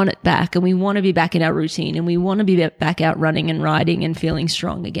and we want it back, and we want to be back in our routine, and we want to be back out running and riding and feeling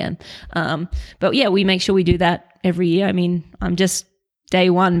strong again. But yeah, we make sure we do that every year. I mean, I'm just day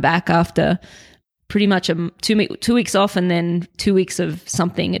one back after pretty much 2 weeks off, and then 2 weeks of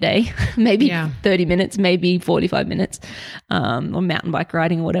something a day, maybe 30 minutes, maybe 45 minutes, or mountain bike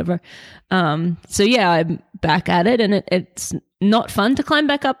riding or whatever. So yeah, I'm back at it, and it's not fun to climb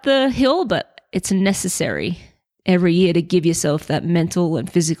back up the hill, but it's necessary every year to give yourself that mental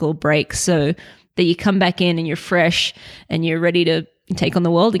and physical break so that you come back in and you're fresh and you're ready to take on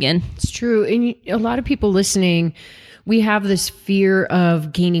the world again. It's true. And a lot of people listening, we have this fear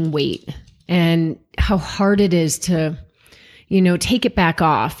of gaining weight and how hard it is to, you know, take it back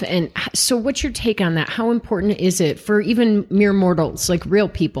off. And so what's your take on that? How important is it for even mere mortals, like real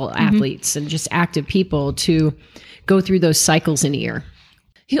people, athletes, and just active people to go through those cycles in a year?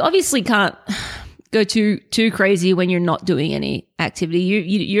 You obviously can't go too crazy when you're not doing any activity.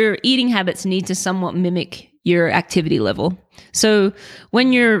 Your eating habits need to somewhat mimic your activity level. So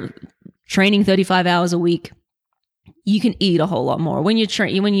when you're training 35 hours a week, you can eat a whole lot more. When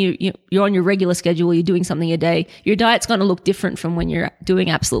you're on your regular schedule, you're doing something a day, your diet's going to look different from when you're doing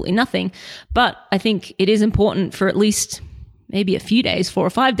absolutely nothing. But I think it is important for at least maybe a few days, 4 or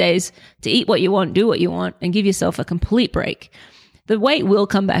 5 days, to eat what you want, do what you want, and give yourself a complete break. The weight will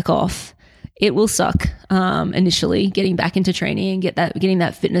come back off. It will suck initially getting back into training and getting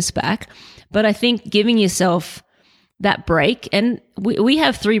that fitness back. But I think giving yourself that break, and we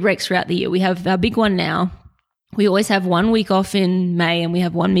have 3 breaks throughout the year. We have our big one now. We always have 1 week off in May and we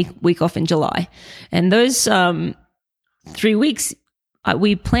have 1 week off in July. And those 3 weeks,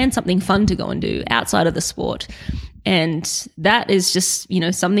 we plan something fun to go and do outside of the sport. And that is just,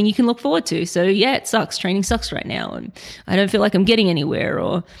 something you can look forward to. So yeah, it sucks. Training sucks right now. And I don't feel like I'm getting anywhere,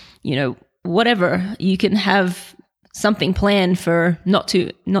 or, whatever. You can have something planned for not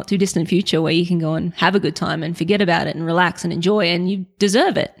too distant future where you can go and have a good time and forget about it and relax and enjoy, and you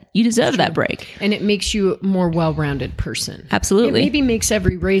deserve it. You deserve that break. And it makes you a more well-rounded person. Absolutely. It maybe makes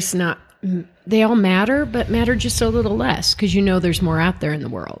every race they all matter, but matter just a little less because there's more out there in the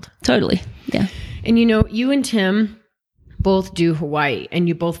world. Totally. Yeah. And you and Tim both do Hawaii, and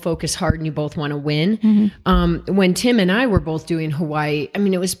you both focus hard and you both want to win. Mm-hmm. When Tim and I were both doing Hawaii,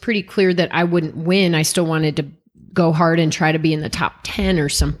 it was pretty clear that I wouldn't win. I still wanted to go hard and try to be in the top 10 or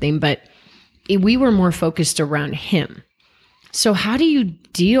something, but we were more focused around him. So how do you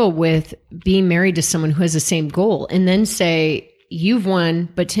deal with being married to someone who has the same goal and then say, you've won,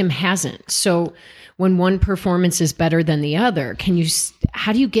 but Tim hasn't? So when one performance is better than the other,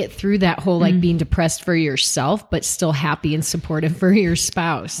 how do you get through that whole being depressed for yourself, but still happy and supportive for your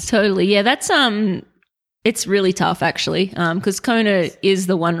spouse? Totally. Yeah. That's, it's really tough actually. Cause Kona is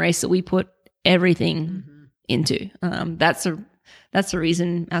the one race that we put everything into. That's the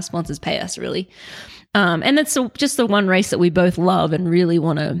reason our sponsors pay us, really. And that's just the one race that we both love and really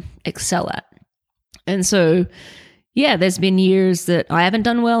want to excel at. And so, yeah, there's been years that I haven't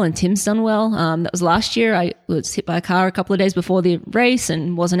done well and Tim's done well. That was last year. I was hit by a car a couple of days before the race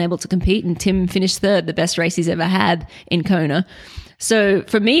and wasn't able to compete, and Tim finished third, the best race he's ever had in Kona. So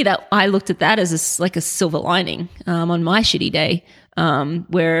for me, that I looked at that as a silver lining on my shitty day,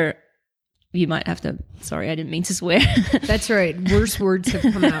 where you might have to, sorry, I didn't mean to swear. That's right. Worse words have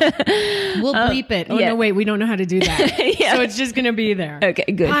come out. We'll bleep it. Oh, yeah. No, wait, we don't know how to do that. Yeah. So it's just going to be there.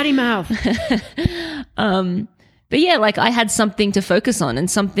 Okay, good. Potty mouth. But yeah, I had something to focus on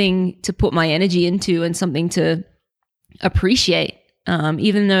and something to put my energy into and something to appreciate,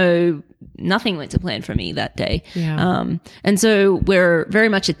 even though nothing went to plan for me that day. Yeah. And so we're very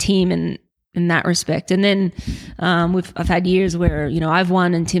much a team in that respect. And then I've had years where, I've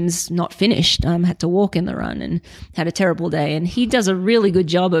won and Tim's not finished. Had to walk in the run and had a terrible day. And he does a really good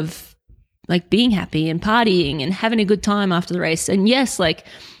job of being happy and partying and having a good time after the race. And yes,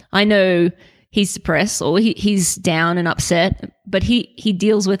 I know he's depressed or he's down and upset, but he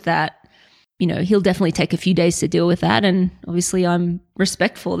deals with that. He'll definitely take a few days to deal with that. And obviously I'm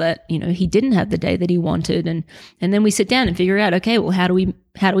respectful that, he didn't have the day that he wanted. And then we sit down and figure out, okay, well, how do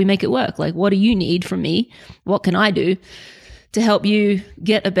we make it work? What do you need from me? What can I do to help you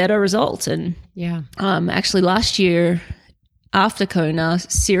get a better result? And yeah, actually last year after Kona,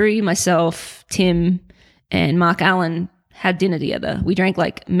 Siri, myself, Tim and Mark Allen had dinner together. We drank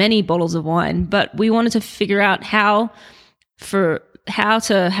many bottles of wine, but we wanted to figure out how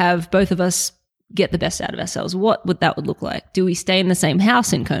to have both of us get the best out of ourselves. What that would look like? Do we stay in the same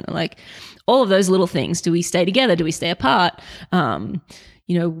house in Kona? All of those little things. Do we stay together? Do we stay apart?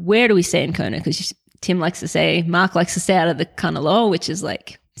 Where do we stay in Kona? Because Mark likes to stay out of the Kanaloa, which is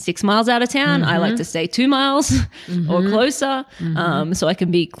 6 miles out of town. I like to stay 2 miles or closer, so I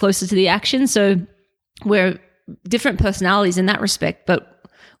can be closer to the action. So we're different personalities in that respect, but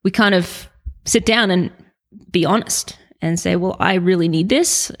we kind of sit down and be honest and say, well, I really need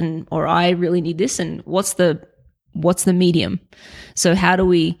this or I really need this. And what's the medium? So how do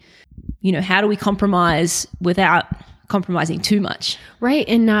we compromise without compromising too much? Right.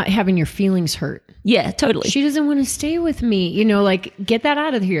 And not having your feelings hurt. Yeah, totally. She doesn't want to stay with me. Get that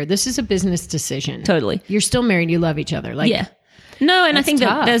out of here. This is a business decision. Totally. You're still married. You love each other. Yeah. No, and I think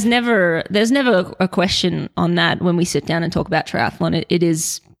tough. that there's never a question on that when we sit down and talk about triathlon. It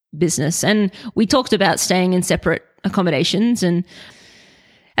is business. And we talked about staying in separate accommodations. And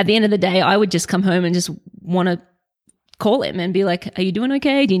at the end of the day, I would just come home and just want to call him and be like, are you doing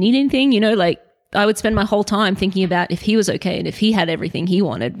okay? Do you need anything? I would spend my whole time thinking about if he was okay and if he had everything he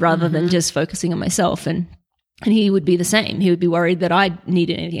wanted rather than just focusing on myself. And he would be the same. He would be worried that I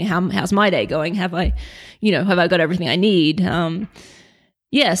needed anything. How's my day going? Have I got everything I need?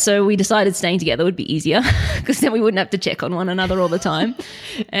 So we decided staying together would be easier because then we wouldn't have to check on one another all the time.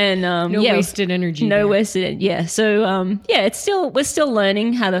 And wasted energy. Wasted. Yeah. So we're still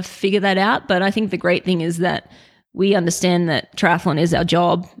learning how to figure that out. But I think the great thing is that we understand that triathlon is our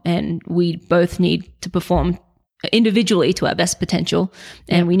job and we both need to perform individually to our best potential,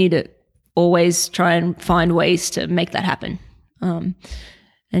 and we need to always try and find ways to make that happen.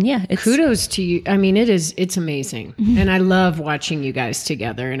 And yeah, it's kudos to you. I mean, it's amazing. And I love watching you guys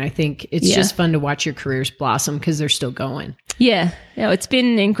together. And I think it's just fun to watch your careers blossom because they're still going. Yeah. It's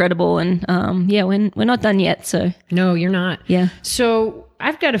been incredible. And we're not done yet. So no, you're not. Yeah. So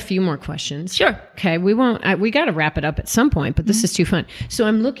I've got a few more questions. Sure. Okay. We got to wrap it up at some point, but this is too fun. So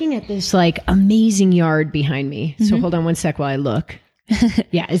I'm looking at this like amazing yard behind me. So hold on one sec while I look.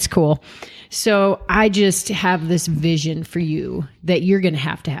 Yeah, it's cool. So I just have this vision for you that you're going to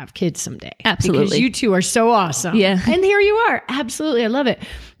have kids someday. Absolutely. Because you two are so awesome. Yeah. And here you are. Absolutely. I love it.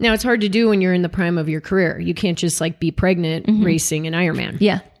 Now it's hard to do when you're in the prime of your career. You can't just like be pregnant racing an Ironman.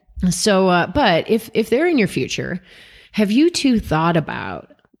 Yeah. So, but if they're in your future, have you two thought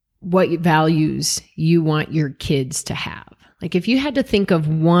about what values you want your kids to have? Like if you had to think of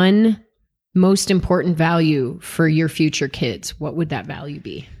one most important value for your future kids, what would that value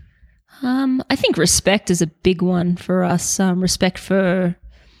be? I think respect is a big one for us. Respect for,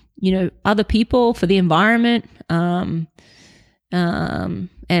 other people, for the environment, and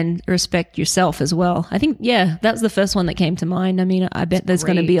respect yourself as well. I think, that was the first one that came to mind. I mean, I bet there's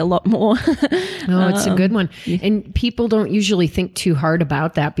going to be a lot more. Oh, it's a good one. And people don't usually think too hard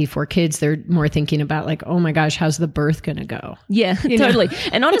about that before kids. They're more thinking about like, oh my gosh, how's the birth going to go? Yeah, totally.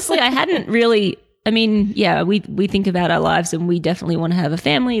 And honestly, I hadn't really... I mean, we think about our lives and we definitely want to have a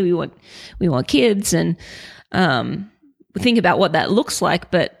family. We want kids and we think about what that looks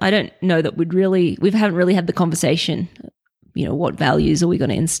like, but I don't know that we haven't really had the conversation, what values are we going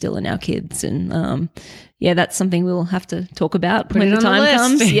to instill in our kids? And that's something we'll have to talk about when the time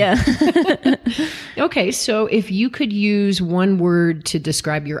comes. Yeah. Okay, so if you could use one word to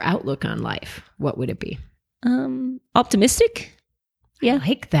describe your outlook on life, what would it be? Optimistic. Yeah. I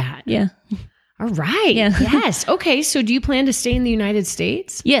like that. Yeah. All right. Yeah. Yes. Okay. So do you plan to stay in the United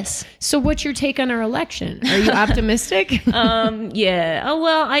States? Yes. So what's your take on our election? Are you optimistic? Yeah. Oh,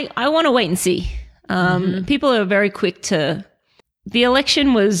 well, I want to wait and see. People are very quick to... The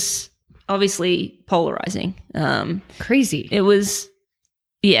election was obviously polarizing. Crazy. It was,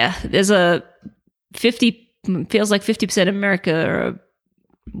 there's feels like 50% of America are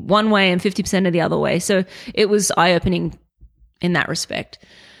one way and 50% are the other way. So it was eye-opening in that respect.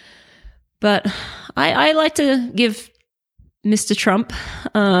 But I like to give Mr. Trump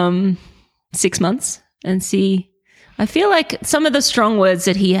 6 months and see. I feel like some of the strong words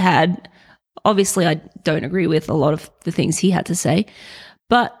that he had, obviously I don't agree with a lot of the things he had to say,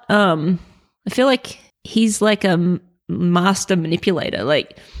 but I feel like he's like a master manipulator.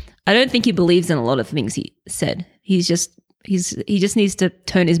 Like I don't think he believes in a lot of things he said. He just needs to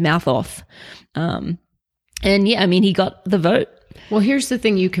turn his mouth off. And I mean, he got the vote. Well, here's the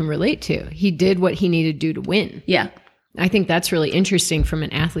thing you can relate to. He did what he needed to do to win. Yeah. I think that's really interesting from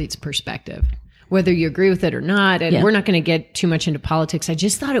an athlete's perspective, whether you agree with it or not. And we're not going to get too much into politics. I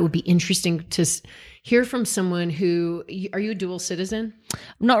just thought it would be interesting to hear from someone who, are you a dual citizen?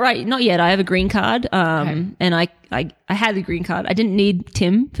 Not yet. I have a green card. And I had the green card. I didn't need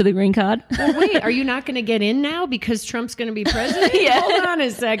Tim for the green card. Well, wait, are you not going to get in now because Trump's going to be president? Yeah. Hold on a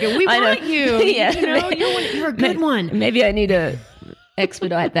second. We want you. Yeah. You're a good one. Maybe I need to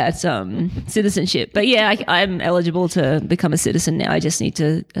expedite that citizenship. But I'm eligible to become a citizen now. I just need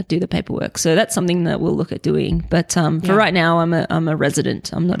to do the paperwork. So that's something that we'll look at doing. But for right now, I'm a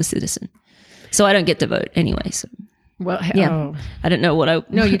resident. I'm not a citizen. So I don't get to vote anyway. So well, I don't know what I...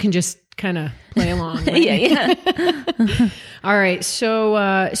 No, you can just kind of play along. Right? Yeah. All right.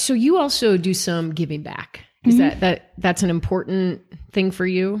 So you also do some giving back. Is that's an important thing for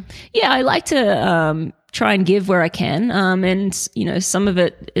you? Yeah, I like to try and give where I can. And some of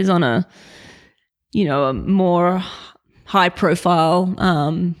it is on a more high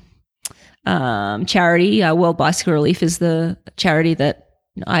profile charity. World Bicycle Relief is the charity that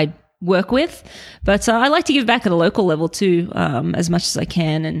I work with, but I like to give back at a local level too, as much as I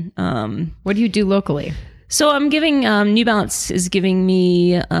can. And what do you do locally? So I'm giving New Balance is giving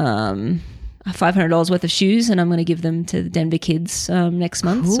me $500 worth of shoes, and I'm going to give them to the Denver kids next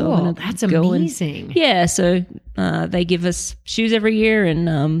month. Cool. So I'm that's amazing. So they give us shoes every year,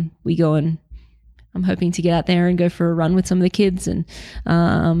 and we go and I'm hoping to get out there and go for a run with some of the kids and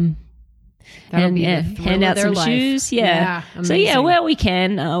hand out some shoes. Yeah. So where we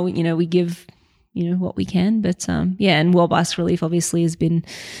can, we give, what we can. But and World Bicycle Relief obviously has been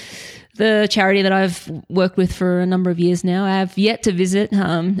the charity that I've worked with for a number of years now. I have yet to visit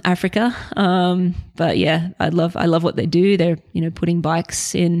Africa, but I love what they do. They're putting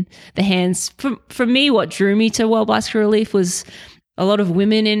bikes in the hands. For me, what drew me to World Bicycle Relief was a lot of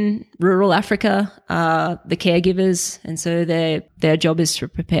women in rural Africa are the caregivers, and so their job is to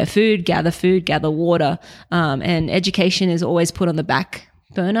prepare food, gather water, and education is always put on the back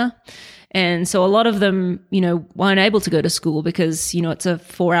burner. And so a lot of them, weren't able to go to school because, it's a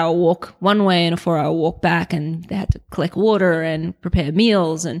 4-hour walk one way and a 4-hour walk back, and they had to collect water and prepare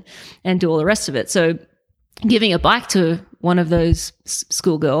meals and do all the rest of it. So giving a bike to one of those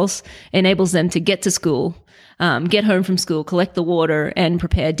schoolgirls enables them to get to school, get home from school, collect the water, and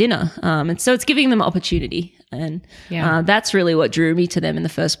prepare dinner. And so it's giving them opportunity. And that's really what drew me to them in the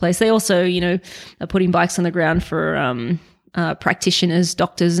first place. They also, are putting bikes on the ground for practitioners,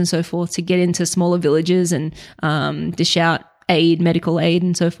 doctors, and so forth to get into smaller villages and dish out medical aid,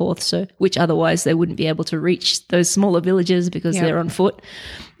 and so forth. So, which otherwise they wouldn't be able to reach those smaller villages because they're on foot.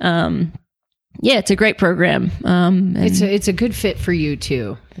 It's a great program. It's a good fit for you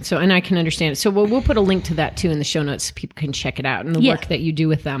too. So, and I can understand it. So we'll put a link to that too in the show notes so people can check it out and the work that you do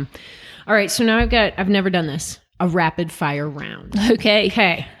with them. All right. So now I've never done this, a rapid fire round.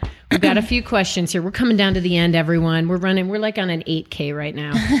 Okay. We've got a few questions here. We're coming down to the end, everyone. We're like on an 8K right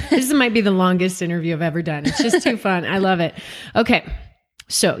now. This might be the longest interview I've ever done. It's just too fun. I love it. Okay.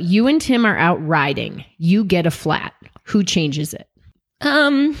 So you and Tim are out riding. You get a flat. Who changes it?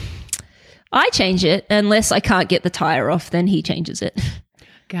 I change it unless I can't get the tire off, then he changes it.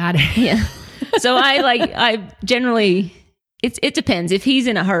 Got it. Yeah. So I generally, it depends. If he's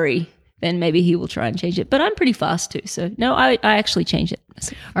in a hurry, then maybe he will try and change it. But I'm pretty fast too. So no, I actually change it.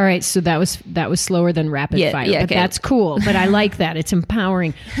 All right. So that was slower than rapid fire. Yeah, but that's cool. But I like that. It's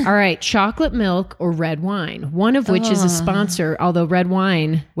empowering. All right. Chocolate milk or red wine, one of which is a sponsor, although red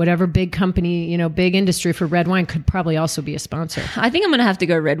wine, whatever big company, big industry for red wine could probably also be a sponsor. I think I'm going to have to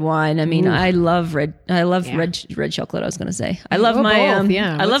go red wine. I mean, I love red chocolate. I was going to say, I love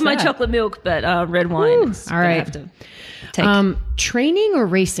my chocolate milk, but red wine. All right. Have to take. Training or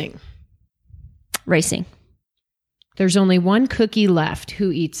racing? Racing. There's only one cookie left.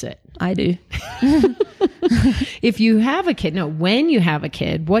 Who eats it? I do. When you have a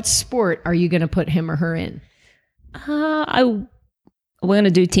kid, what sport are you going to put him or her in? We're going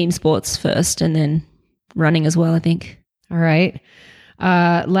to do team sports first and then running as well, I think. All right.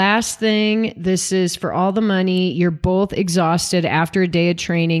 Last thing, this is for all the money. You're both exhausted after a day of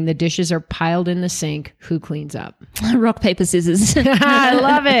training. The dishes are piled in the sink. Who cleans up? Rock, paper, scissors. I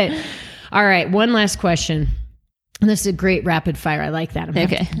love it. All right. One last question. And this is a great rapid fire. I like that. I'm going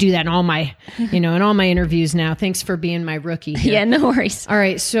to do that in all my, in all my interviews now. Thanks for being my rookie here. Yeah, no worries. All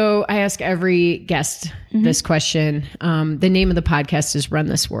right. So I ask every guest this question. The name of the podcast is Run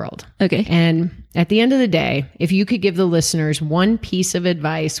This World. Okay. And at the end of the day, if you could give the listeners one piece of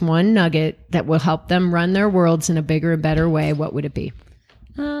advice, one nugget that will help them run their worlds in a bigger and better way, what would it be?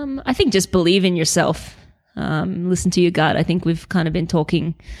 I think just believe in yourself. Listen to your gut. I think we've kind of been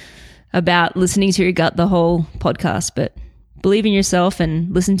talking about listening to your gut the whole podcast, but believe in yourself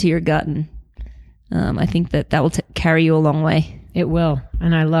and listen to your gut. And I think that will carry you a long way. It will.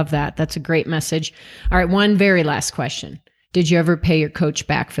 And I love that. That's a great message. All right. One very last question. Did you ever pay your coach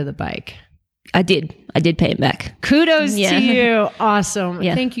back for the bike? I did. I did pay him back. Kudos to you. Awesome.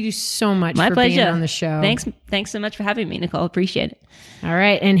 Yeah. Thank you so much for being on the show. Thanks so much for having me, Nicole. Appreciate it. All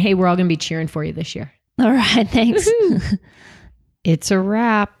right. And hey, we're all going to be cheering for you this year. All right. Thanks. It's a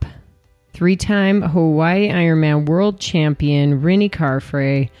wrap. 3-time Hawaii Ironman world champion, Rinny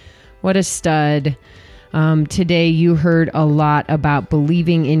Carfrae. What a stud. Today you heard a lot about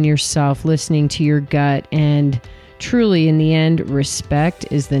believing in yourself, listening to your gut, and truly in the end, respect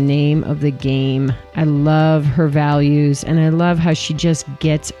is the name of the game. I love her values and I love how she just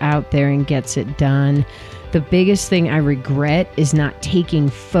gets out there and gets it done. The biggest thing I regret is not taking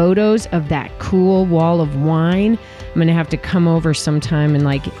photos of that cool wall of wine. I'm going to have to come over sometime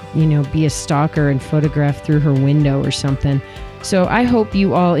and be a stalker and photograph through her window or something. So I hope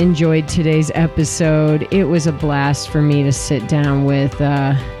you all enjoyed today's episode. It was a blast for me to sit down with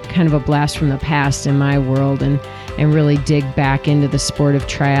kind of a blast from the past in my world and really dig back into the sport of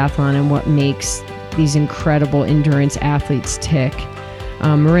triathlon and what makes these incredible endurance athletes tick.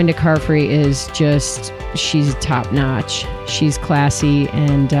 Mirinda Carfrae is she's top notch. She's classy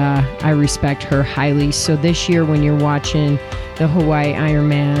and I respect her highly. So this year when you're watching the Hawaii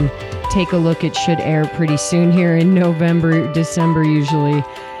Ironman, take a look. It should air pretty soon here in November, December usually.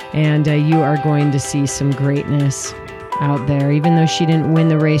 And you are going to see some greatness out there. Even though she didn't win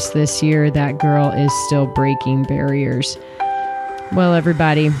the race this year, that girl is still breaking barriers. Well,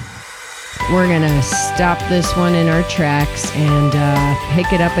 everybody, we're going to stop this one in our tracks and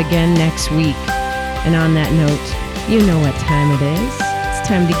pick it up again next week. And on that note, you know what time it is. It's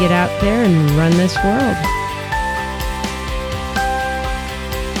time to get out there and run this world.